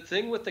the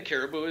thing with the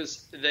caribou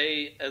is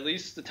they, at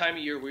least the time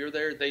of year we were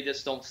there, they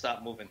just don't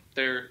stop moving.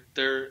 They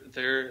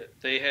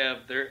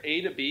have their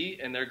A to B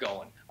and they're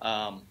going.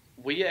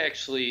 We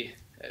actually,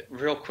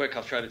 real quick,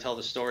 I'll try to tell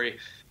the story.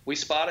 We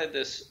spotted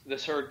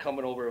this herd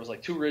coming over. It was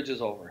like 2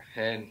 ridges over,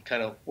 and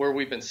kind of where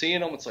we've been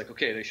seeing them, it's like,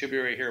 okay, they should be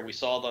right here. We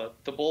saw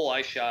the bull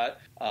I shot.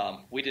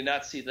 We did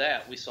not see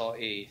that. We saw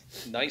a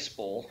nice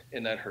bull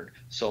in that herd.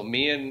 So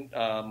me and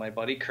my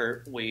buddy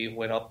Kurt, we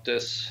went up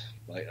this.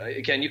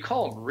 Again, you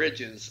call them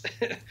ridges,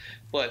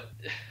 but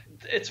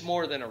it's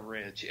more than a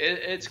ridge.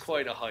 It's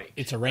quite a hike.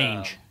 It's a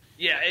range.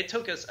 Yeah, it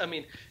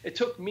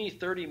took me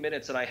 30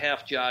 minutes and I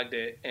half jogged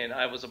it and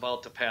I was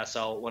about to pass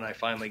out when I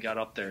finally got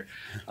up there.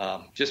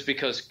 Just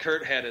because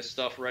Kurt had his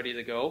stuff ready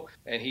to go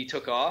and he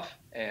took off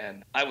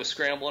and I was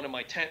scrambling in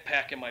my tent,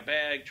 packing my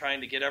bag,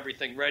 trying to get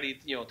everything ready,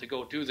 to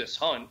go do this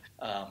hunt.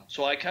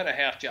 So I kind of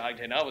half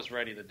jogged and I was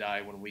ready to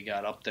die when we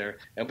got up there.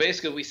 And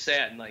basically we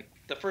sat and like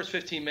the first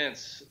 15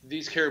 minutes,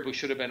 these caribou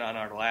should have been on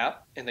our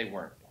lap and they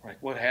weren't. Like,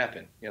 what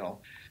happened?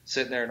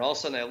 Sitting there and all of a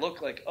sudden I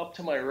looked like up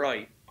to my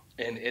right.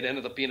 And it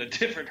ended up being a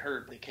different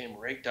herd. They came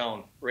right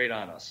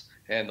on us.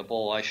 And the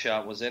bull I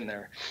shot was in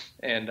there.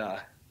 And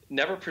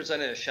never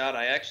presented a shot.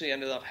 I actually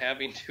ended up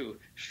having to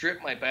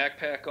strip my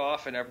backpack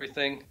off and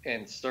everything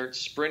and start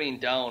sprinting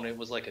down. It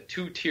was like a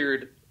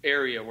 2-tiered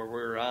area where we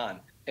were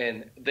on.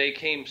 And they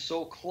came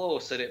so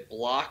close that it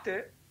blocked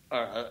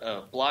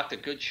a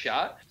good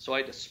shot. So I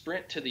had to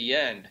sprint to the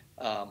end.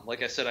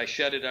 Like I said, I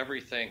shedded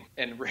everything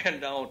and ran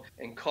down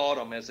and caught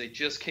them as they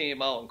just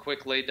came out and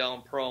quick laid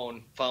down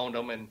prone, found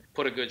them and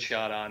put a good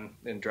shot on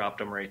and dropped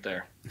them right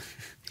there.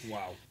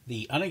 Wow.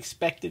 The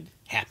unexpected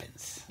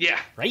happens. Yeah.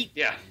 Right?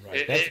 Yeah.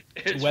 Right.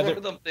 It's one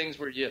of them things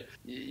where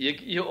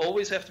you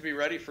always have to be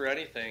ready for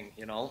anything,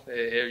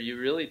 you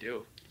really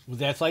do.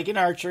 That's like in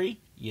archery.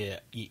 Yeah,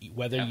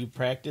 whether you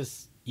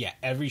practice,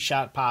 every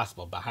shot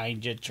possible,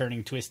 behind you,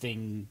 turning,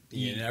 twisting.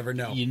 You never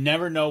know. You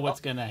never know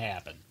what's going to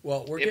happen.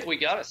 Well, if we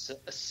got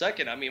a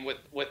second, I mean,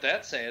 with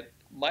that said,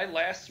 my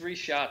last 3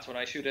 shots when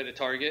I shoot at a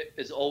target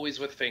is always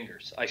with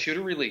fingers. I shoot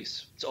a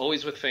release. It's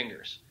always with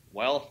fingers.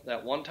 Well,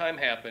 that one time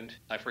happened.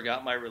 I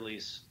forgot my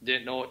release.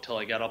 Didn't know it till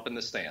I got up in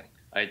the stand.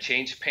 I had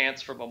changed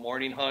pants from a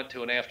morning hunt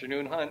to an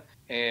afternoon hunt,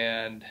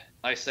 and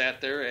I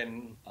sat there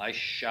and I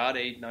shot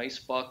a nice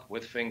buck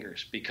with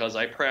fingers because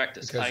I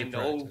practiced. I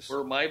know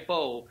where my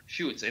bow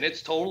shoots, and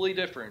it's totally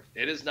different.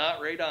 It is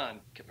not right on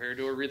compared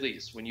to a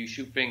release when you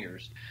shoot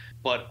fingers.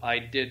 But I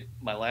did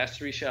my last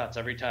 3 shots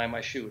every time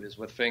I shoot is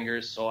with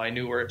fingers, so I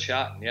knew where it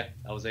shot, and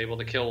I was able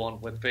to kill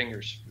one with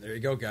fingers. There you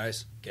go,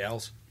 guys,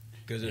 gals.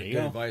 Good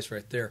advice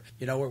right there.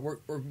 You know,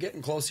 we're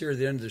getting close here at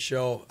the end of the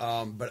show,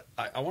 but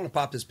I want to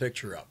pop this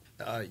picture up.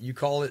 You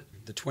call it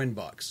the twin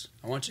bucks.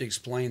 I want you to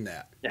explain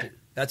that. Yeah.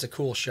 That's a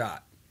cool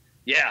shot.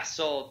 Yeah,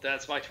 so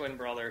that's my twin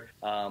brother.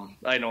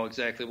 I know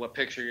exactly what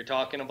picture you're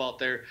talking about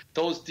there.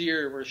 Those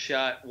deer were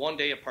shot one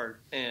day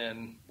apart,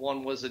 and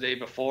one was the day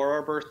before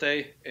our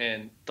birthday,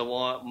 and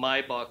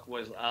my buck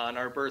was on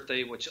our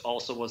birthday, which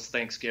also was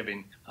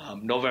Thanksgiving,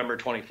 November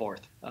 24th.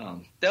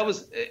 That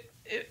was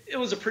it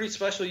was a pretty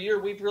special year.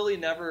 We've really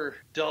never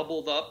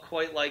doubled up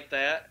quite like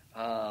that.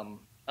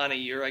 On a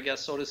year, I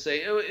guess, so to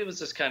say. It was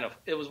just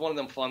it was one of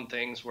them fun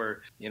things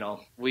where,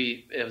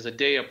 it was a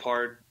day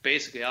apart,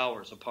 basically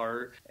hours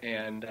apart,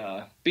 and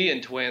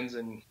being twins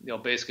and,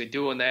 basically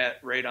doing that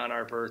right on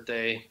our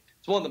birthday.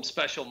 It's one of them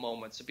special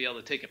moments to be able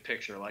to take a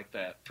picture like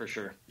that, for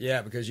sure.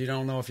 Yeah, because you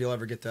don't know if you'll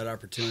ever get that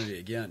opportunity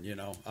again,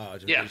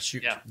 to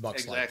shoot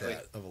bucks exactly.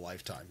 like that of a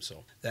lifetime.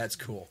 So that's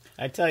cool.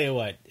 I tell you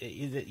what,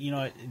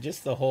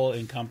 just the whole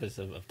encompass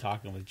of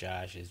talking with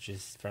Josh is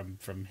just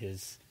from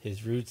his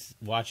roots,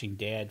 watching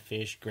Dad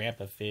fish,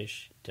 Grandpa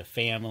fish, to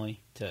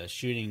family, to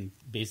shooting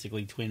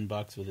basically twin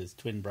bucks with his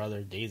twin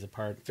brother, days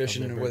apart.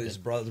 Fishing with his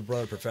brother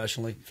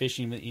professionally.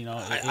 Fishing,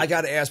 I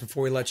got to ask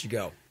before we let you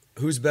go,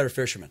 who's the better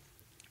fisherman?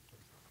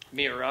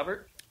 Me or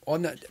Robert? Oh,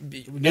 no,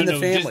 the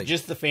family.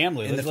 Just the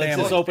family. Let's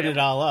just open it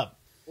all up.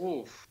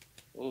 Oof.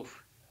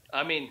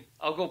 I mean,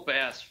 I'll go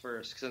bass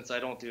first since I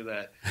don't do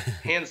that.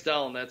 Hands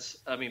down,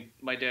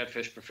 my dad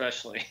fished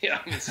professionally.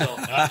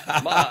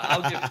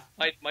 I'll give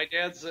my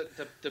dad's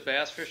the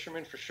bass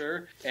fisherman for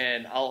sure,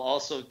 and I'll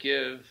also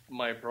give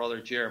my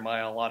brother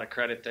Jeremiah a lot of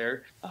credit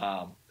there.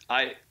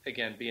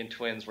 Again, being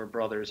twins, we're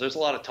brothers. There's a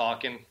lot of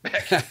talking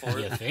back and forth.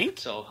 You think?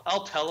 So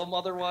I'll tell him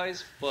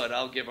otherwise, but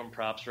I'll give him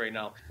props right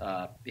now.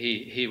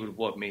 He would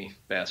whoop me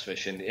bass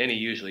fishing, and he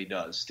usually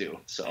does too.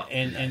 So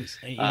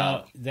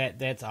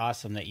that's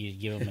awesome that you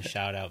give him a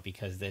shout out,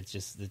 because that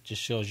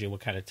just shows you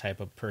what kind of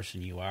type of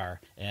person you are.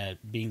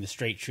 Being the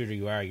straight shooter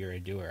you are, you're a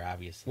doer,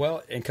 obviously.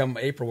 Well, and come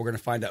April, we're going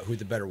to find out who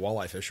the better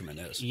walleye fisherman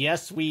is.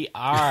 Yes, we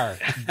are,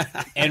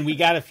 and we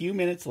got a few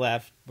minutes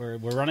left. We're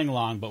running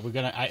long, but we're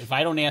gonna. If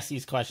I don't ask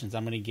these questions,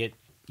 I'm gonna get.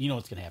 You know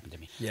what's gonna happen to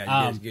me.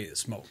 Yeah, you get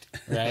smoked.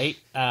 Right.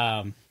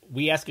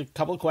 We ask a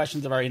couple of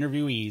questions of our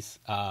interviewees.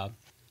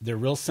 They're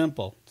real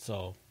simple,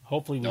 so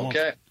hopefully we won't.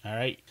 Okay. All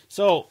right.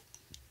 So,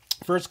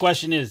 first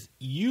question is: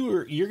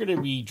 you're going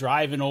to be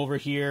driving over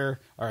here,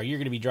 or you're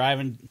going to be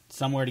driving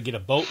somewhere to get a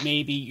boat.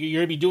 Maybe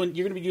you're going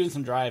to be doing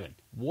some driving.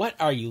 What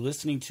are you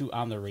listening to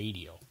on the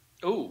radio?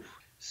 Ooh,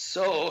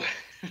 so.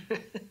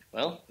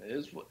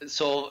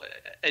 So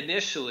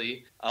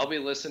initially I'll be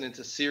listening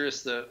to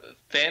Sirius, the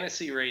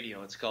fantasy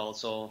radio it's called.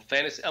 So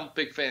fantasy, I'm a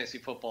big fantasy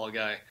football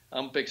guy.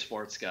 I'm a big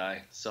sports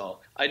guy. So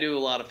I do a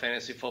lot of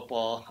fantasy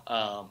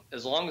football.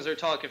 As long as they're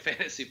talking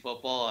fantasy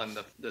football on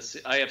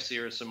I have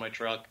Sirius in my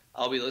truck,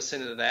 I'll be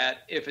listening to that.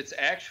 If it's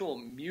actual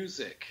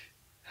music,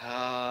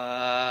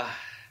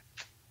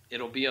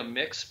 it'll be a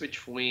mix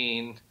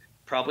between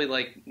probably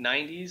like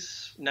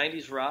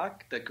 90s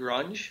rock, the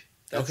grunge.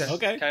 That's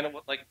okay. Kind of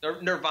like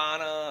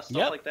Nirvana,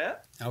 stuff like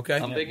that. Okay.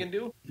 I'm big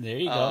into. There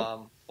you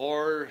go.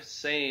 Or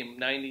same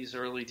 90s,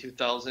 early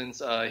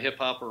 2000s,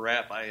 hip-hop or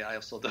rap. I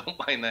also don't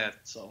mind that.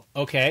 So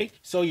okay.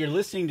 So you're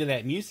listening to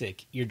that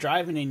music. You're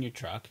driving in your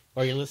truck,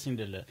 or you're listening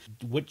to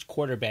which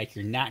quarterback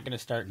you're not going to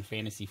start in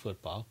fantasy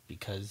football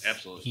because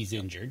he's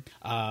injured.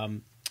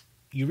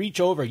 You reach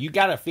over. You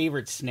got a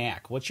favorite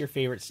snack. What's your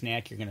favorite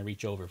snack you're going to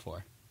reach over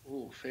for?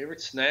 Ooh,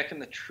 favorite snack in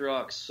the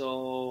truck.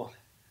 So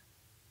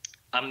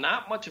I'm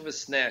not much of a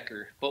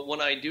snacker, but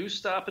when I do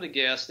stop at a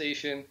gas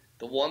station,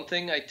 the one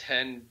thing I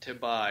tend to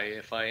buy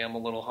if I am a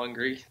little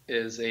hungry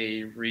is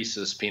a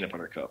Reese's peanut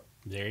butter cup.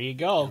 There you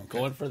go. Okay.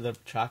 Going for the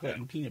chocolate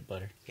and peanut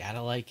butter.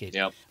 Gotta like it.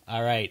 Yep.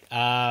 All right.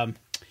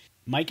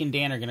 Mike and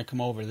Dan are going to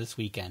come over this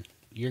weekend.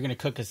 You're going to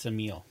cook us a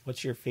meal.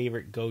 What's your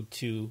favorite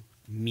go-to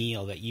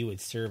meal that you would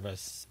serve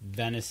us?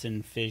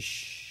 Venison,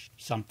 fish,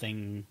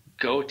 something?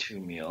 Go-to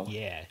meal?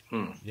 Yeah.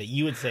 That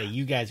you would say,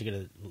 you guys are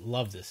going to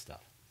love this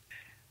stuff.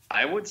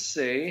 I would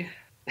say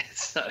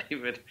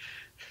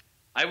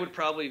I would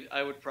probably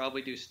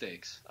do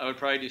steaks. I would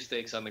probably do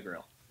steaks on the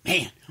grill.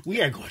 Man,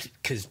 we are going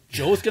because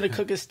Joe's going to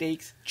cook his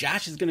steaks.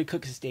 Josh is going to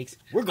cook his steaks.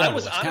 We're going to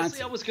Wisconsin.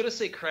 Honestly, I was going to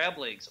say crab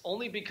legs,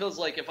 only because,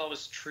 like, if I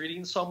was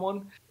treating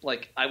someone,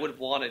 like, I would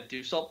want to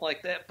do something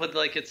like that. But,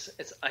 like, it's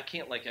I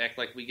can't, like, act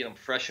like we get them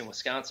fresh in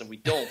Wisconsin. We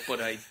don't,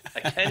 but I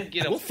can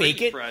get them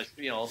fresh.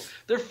 You know,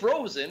 they're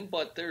frozen,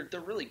 but they're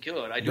really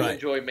good. I do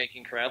enjoy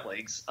making crab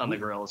legs on the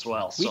grill as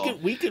well. So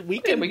we could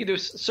do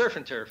surf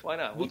and turf. Why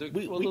not? We'll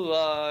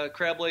do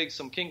crab legs,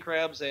 some king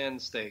crabs,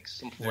 and steaks.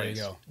 Some fillets.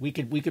 There you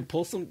go. We could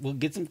pull some. We'll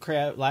get some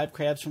live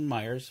crabs from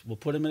Myers. We'll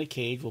put them in a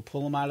cage. We'll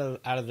pull them out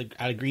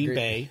of Green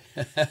Bay,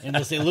 and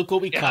we'll say, "Look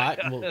what we caught."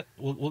 And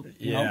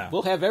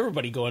we'll have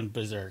everybody going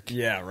berserk.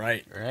 Yeah,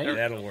 right.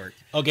 That'll work.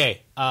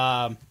 Okay.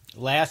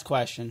 Last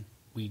question.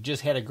 We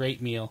just had a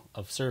great meal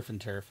of surf and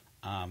turf.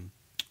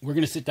 We're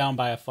going to sit down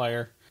by a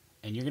fire,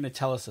 and you're going to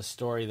tell us a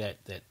story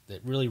that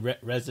really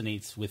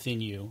resonates within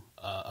you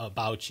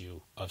about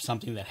you, of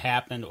something that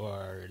happened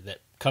or that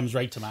comes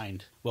right to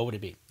mind. What would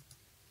it be?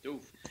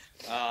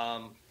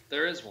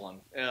 There is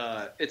one.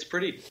 It's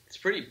pretty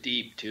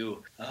deep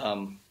too.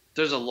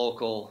 There's a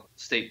local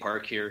state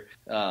park here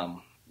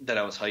that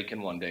I was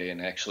hiking one day,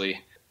 and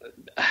actually,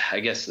 I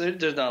guess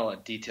there's not a lot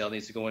of detail that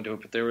needs to go into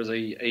it, but there was a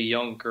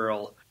young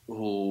girl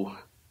who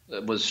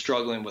was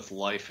struggling with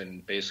life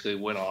and basically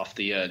went off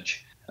the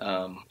edge.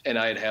 And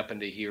I had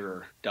happened to hear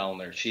her down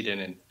there. She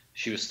didn't.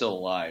 She was still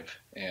alive.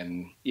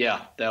 And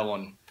yeah, that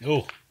one.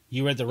 Oh,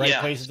 you were at the right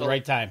place at the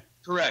right time.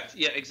 Correct.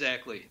 Yeah,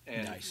 exactly.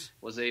 And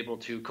was able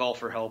to call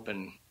for help,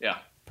 and yeah.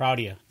 Proud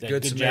of you.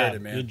 Good Samaritan,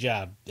 job, man. Good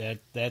job.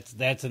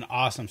 That's an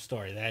awesome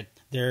story. That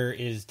there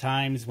is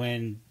times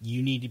when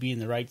you need to be in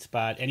the right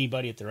spot.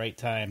 Anybody at the right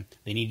time.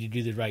 They need to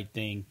do the right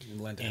thing and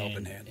lend a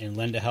helping hand. And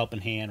lend a helping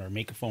hand, or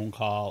make a phone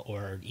call,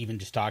 or even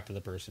just talk to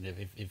the person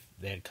if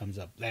that comes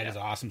up. That is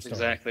an awesome story.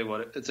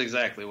 It's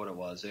exactly what it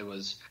was. It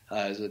was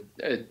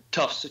a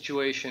tough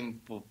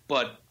situation,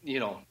 but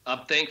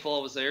I'm thankful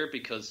I was there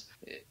because.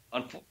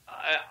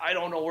 I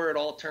don't know where it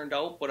all turned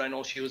out, but I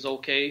know she was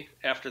okay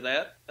after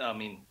that. I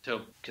mean,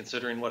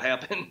 considering what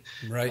happened.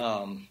 Right.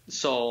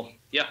 So,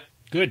 yeah.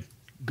 Good.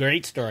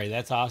 Great story.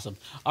 That's awesome.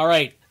 All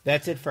right.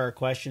 That's it for our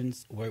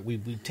questions.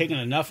 We've taken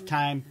enough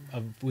time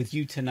with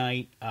you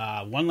tonight.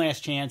 One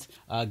last chance.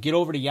 Get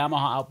over to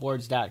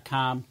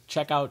YamahaOutboards.com.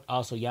 Check out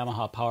also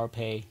Yamaha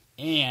PowerPay.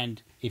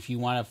 And if you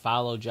want to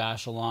follow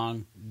Josh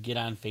along, get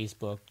on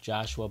Facebook,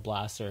 Joshua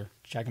Blosser.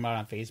 Check him out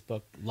on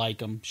Facebook. Like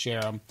him,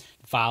 share him,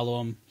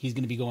 follow him. He's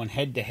going to be going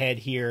head-to-head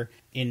here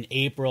in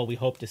April. We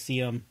hope to see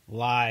him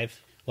live.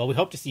 Well, we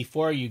hope to see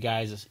 4 of you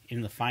guys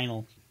in the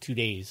final 2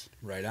 days.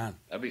 Right on.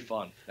 That'd be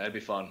fun.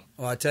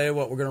 Well, I tell you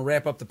what, we're going to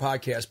wrap up the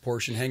podcast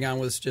portion. Hang on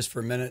with us just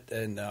for a minute,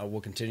 and we'll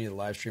continue the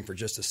live stream for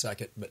just a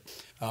second. But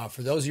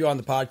for those of you on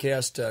the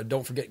podcast,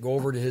 don't forget, go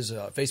over to his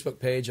Facebook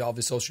page, all of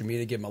his social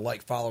media, give him a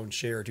like, follow, and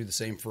share. Do the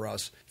same for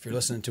us. If you're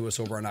listening to us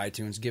over on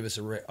iTunes, give us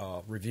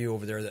a review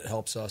over there. That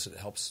helps us. It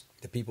helps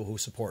the people who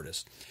support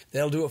us.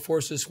 That'll do it for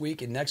us this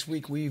week. And next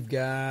week we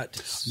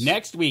got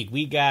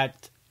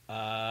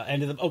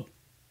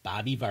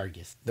Bobby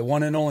Vargas. The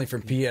one and only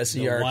from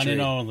PSE Archery. The one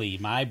and only,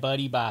 my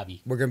buddy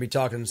Bobby. We're going to be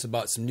talking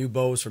about some new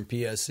bows from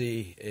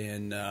PSE,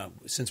 and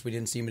since we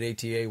didn't see him at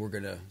ATA, we're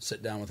going to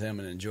sit down with him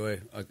and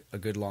enjoy a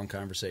good long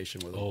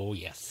conversation with him. Oh,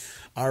 yes.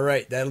 All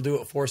right, that'll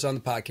do it for us on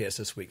the podcast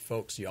this week,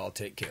 folks. You all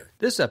take care.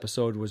 This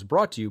episode was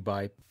brought to you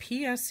by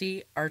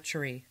PSE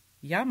Archery,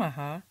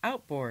 Yamaha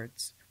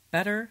Outboards,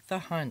 Better the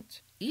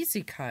Hunt,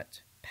 Easy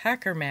Cut,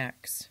 Packer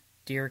Max,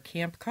 Deer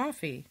Camp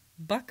Coffee,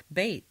 Buck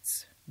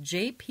Baits,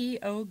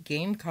 JPO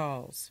Game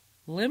Calls,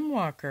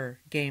 Limwalker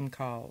Game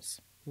Calls,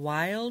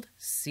 Wild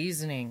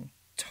Seasoning,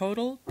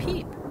 Total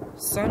Peep,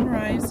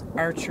 Sunrise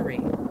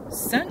Archery,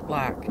 Scent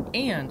Lock,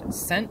 and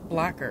Scent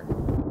Blocker.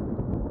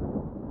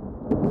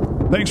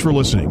 Thanks for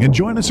listening, and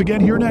join us again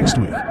here next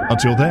week.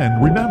 Until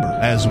then, remember,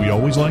 as we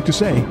always like to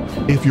say,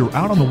 if you're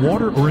out on the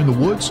water or in the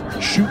woods,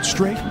 shoot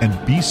straight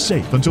and be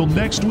safe. Until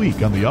next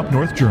week on the Up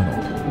North Journal.